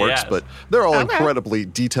how that works, Yes. but they're all Okay. incredibly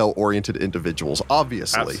detail-oriented individuals,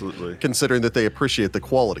 obviously. Absolutely. Considering that they appreciate the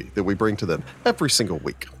quality that we bring to them every single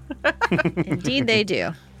week. Indeed, they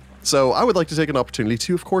do. So I would like to take an opportunity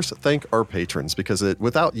to, of course, thank our patrons, because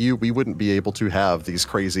without you, we wouldn't be able to have these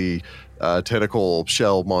crazy tentacle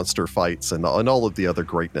shell monster fights and all of the other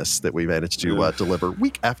greatness that we managed to deliver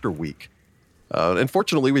week after week.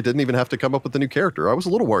 Unfortunately, we didn't even have to come up with a new character. I was a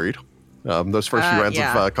little worried. Those first few rounds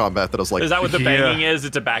of combat that I was like... Is that what the banging is?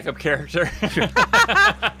 It's a backup character?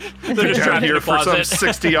 They're just Down here for some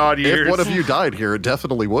 60-odd years. If one of you died here, it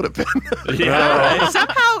definitely would have been.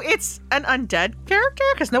 Somehow it's an undead character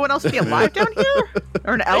because no one else would be alive down here?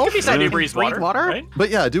 Or an elf? could be somebody who that breathes can water, right?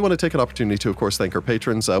 But yeah, I do want to take an opportunity to, of course, thank our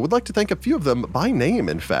patrons. I would like to thank a few of them by name,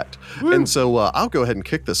 in fact. And so I'll go ahead and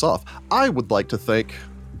kick this off. I would like to thank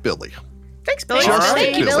Billy. Thanks, Billy. Just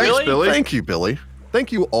Thank you, Billy. Thanks, Billy. Thank you, Billy.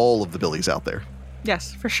 Thank you, all of the Billies out there.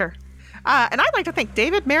 Yes, for sure. And I'd like to thank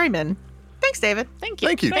David Merriman. Thanks, David. Thank you.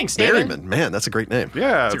 Thank you. Thanks, David. Merriman. Man, that's a great name.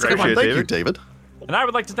 Yeah, It's a great one. appreciate it, Thank you, David. David. And I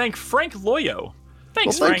would like to thank Frank Loyo.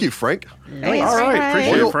 Thanks, Well, Frank. thank you, Frank. Thanks, All right, Frank.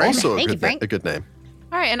 appreciate it, Loyal, Frank. also Thank you, Frank. a good name.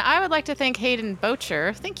 All right, and I would like to thank Hayden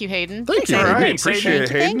Bocher. Thank you, Hayden. Thank you. All Hayden. right, Thanks, appreciate it,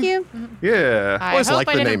 Hayden. Thank you. Yeah. I always hope liked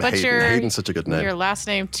I the didn't name butcher Hayden. Hayden's such a good name. your last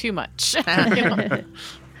name too much.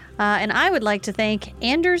 And I would like to thank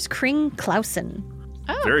Anders Kring Clausen.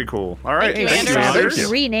 Very cool. All right. Thank you, Thank you, Anders. Anders. Thank you.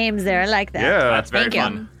 3 names there. I like that. Yeah. That's very Thank you.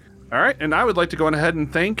 fun. All right. And I would like to go on ahead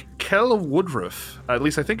and thank Kel Woodruff. At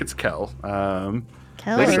least I think it's Kel. Kelly.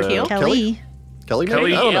 Kelly? Kelly. Kelly?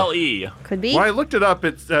 Kelly? I don't know. E-L-E. Could be. Well, I looked it up.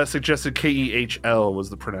 It suggested Kehl was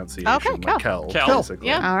the pronunciation. Okay, like Kel. Kel. Basically.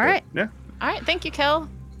 Yeah. All right. Yeah. All right, thank you, Kel.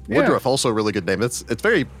 Woodruff, also a really good name. It's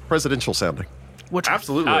very presidential sounding.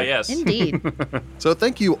 Absolutely. Ah, yes. Indeed. So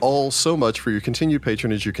thank you all so much for your continued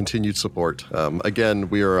patronage, your continued support. Again,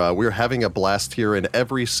 we are having a blast here, and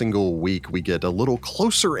every single week we get a little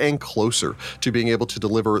closer and closer to being able to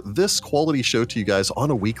deliver this quality show to you guys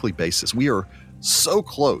on a weekly basis. We are so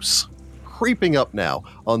close, creeping up now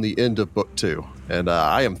on the end of book 2, and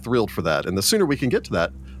I am thrilled for that. And the sooner we can get to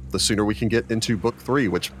that, the sooner we can get into book 3,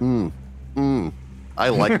 which I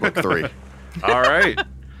like book 3. All right.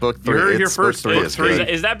 Book 3. You heard it here Book first. 3 Book is 3. good.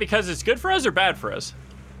 Is that because it's good for us or bad for us?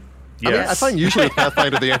 I mean, I Yes. find usually with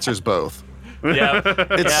Pathfinder the answer is both. Yeah.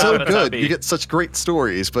 It's Yeah, so but good. be- You get such great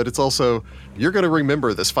stories, but it's also you're going to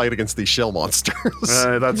remember this fight against these shell monsters,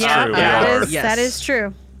 That's yeah, true. that We are. is, Yes. that is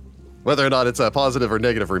true. whether or not it's a positive or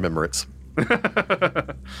negative remembrance.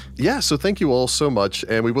 Yeah, so thank you all so much,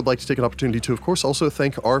 and we would like to take an opportunity to, of course, also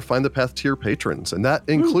thank our Find the Path tier patrons, and that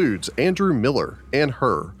includes Andrew Miller and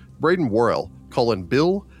her, Braden Worrell, Colin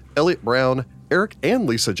Bill, Elliot Brown, Eric and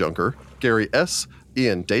Lisa Junker, Gary S.,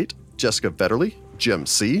 Ian Date, Jessica Vetterly, Jim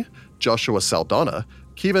C., Joshua Saldana,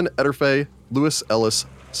 Kevin Ederfe, Lewis Ellis,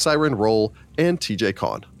 Siren Roll, and TJ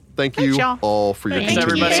Kahn. Thank you Thanks, y'all. all for your Thanks,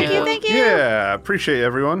 continued everybody. support. Thank you. Yeah. Appreciate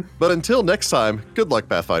everyone. But until next time, good luck,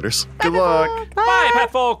 Pathfinders. Good luck. Bye,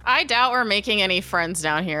 Pat Folk. I doubt we're making any friends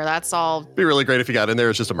down here. That's all. Be really great if you got in there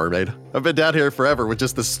as just a mermaid. I've been down here forever with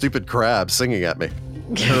just this stupid crab singing at me.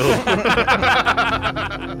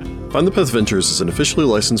 Find the Path Ventures is an officially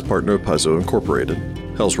licensed partner of Paizo Incorporated.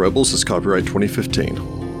 Hell's Rebels is copyright 2015.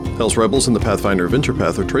 Hell's Rebels and the Pathfinder Adventure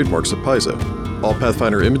Path are trademarks of Paizo. All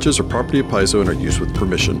Pathfinder images are property of Paizo and are used with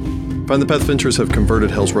permission. Find the Path Ventures have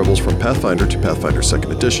converted Hell's Rebels from Pathfinder to Pathfinder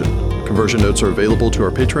 2nd Edition. Conversion notes are available to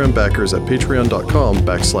our Patreon backers at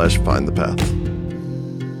patreon.com/findthepath.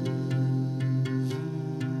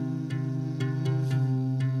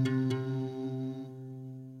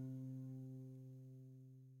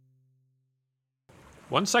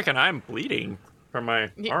 One second, I'm bleeding from my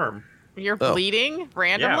arm. You're Oh. bleeding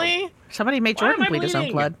randomly? Somebody made Why am Jordan I bleed his own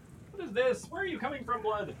bleeding? blood. What is this? Where are you coming from,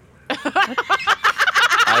 blood?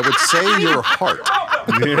 I would say your heart.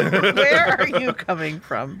 Where are you coming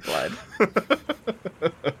from, blood?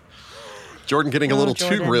 Jordan getting a little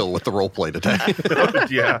Jordan. too real with the roleplay today.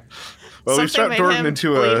 Yeah. Well, we Something strapped made Jordan him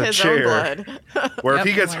into bleed a his chair own blood. where if he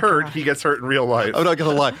Yep. gets hurt, he gets hurt in real life. I'm not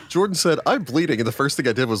gonna lie. Jordan said, "I'm bleeding," and the first thing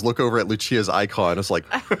I did was look over at Lucia's icon. I was like,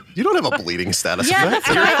 "You don't have a bleeding status." Yeah, man. that's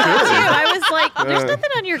what I thought too. I was like, there's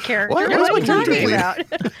nothing on your character. Why- What why are you is my talking character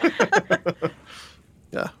about?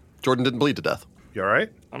 Yeah, Jordan didn't bleed to death. You all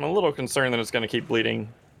right? I'm a little concerned that it's going to keep bleeding.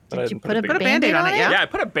 But I Did you didn't put a big- Put a Band-Aid on it, yeah? Yeah, I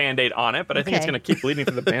put a Band-Aid on it, but I think it's Okay. going to keep bleeding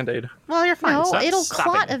through the Band-Aid. Well, you're fine. No, Stop- it'll stop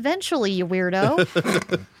clot it. eventually, you weirdo.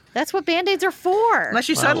 That's what Band-Aids are for. Unless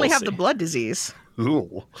you Well, suddenly we'll have the see. blood disease.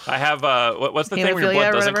 Ooh. I have, what's the thing where your Hemophilia blood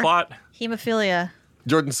or doesn't whatever? clot? Hemophilia.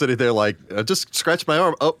 Jordan's sitting there like, just scratch my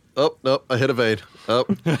arm. Oh, no, I hit a vein. Oh,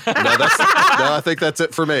 no, I think that's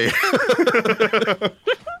it for me.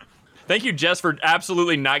 Thank you, Jess, for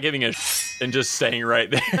absolutely not giving a and just staying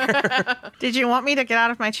right there. Did you want me to get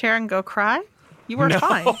out of my chair and go cry? You were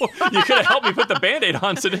fine. You could have helped me put the Band-Aid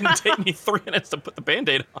on, so it didn't take me 3 minutes to put the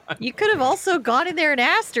Band-Aid on. You could have also gone in there and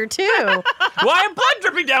asked her, too. Well, I have blood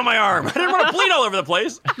dripping down my arm. I didn't want to bleed all over the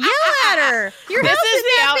place. Yell at her. Your This house is the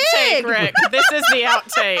that outtake, big. Rick. This is the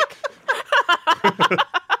outtake.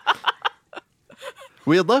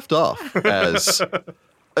 We had left off as,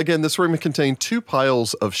 again, this room contained 2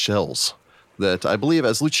 piles of shells that I believe,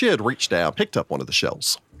 as Lucia had reached down, picked up one of the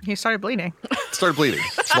shells. He started bleeding. Started bleeding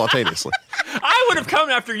spontaneously. I would have come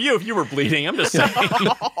after you if you were bleeding. I'm just saying.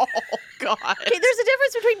 Oh, God. Okay, there's a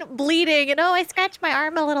difference between bleeding and, I scratched my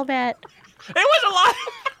arm a little bit. It was a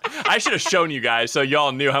lot. I should have shown you guys so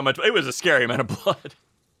y'all knew how much. It was a scary amount of blood.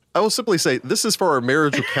 I will simply say this is for our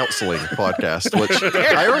marriage counseling podcast, which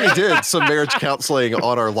I already did some marriage counseling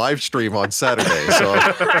on our live stream on Saturday. So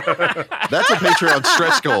that's a Patreon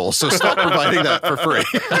stretch goal. So stop providing that for free.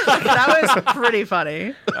 That was pretty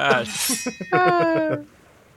funny.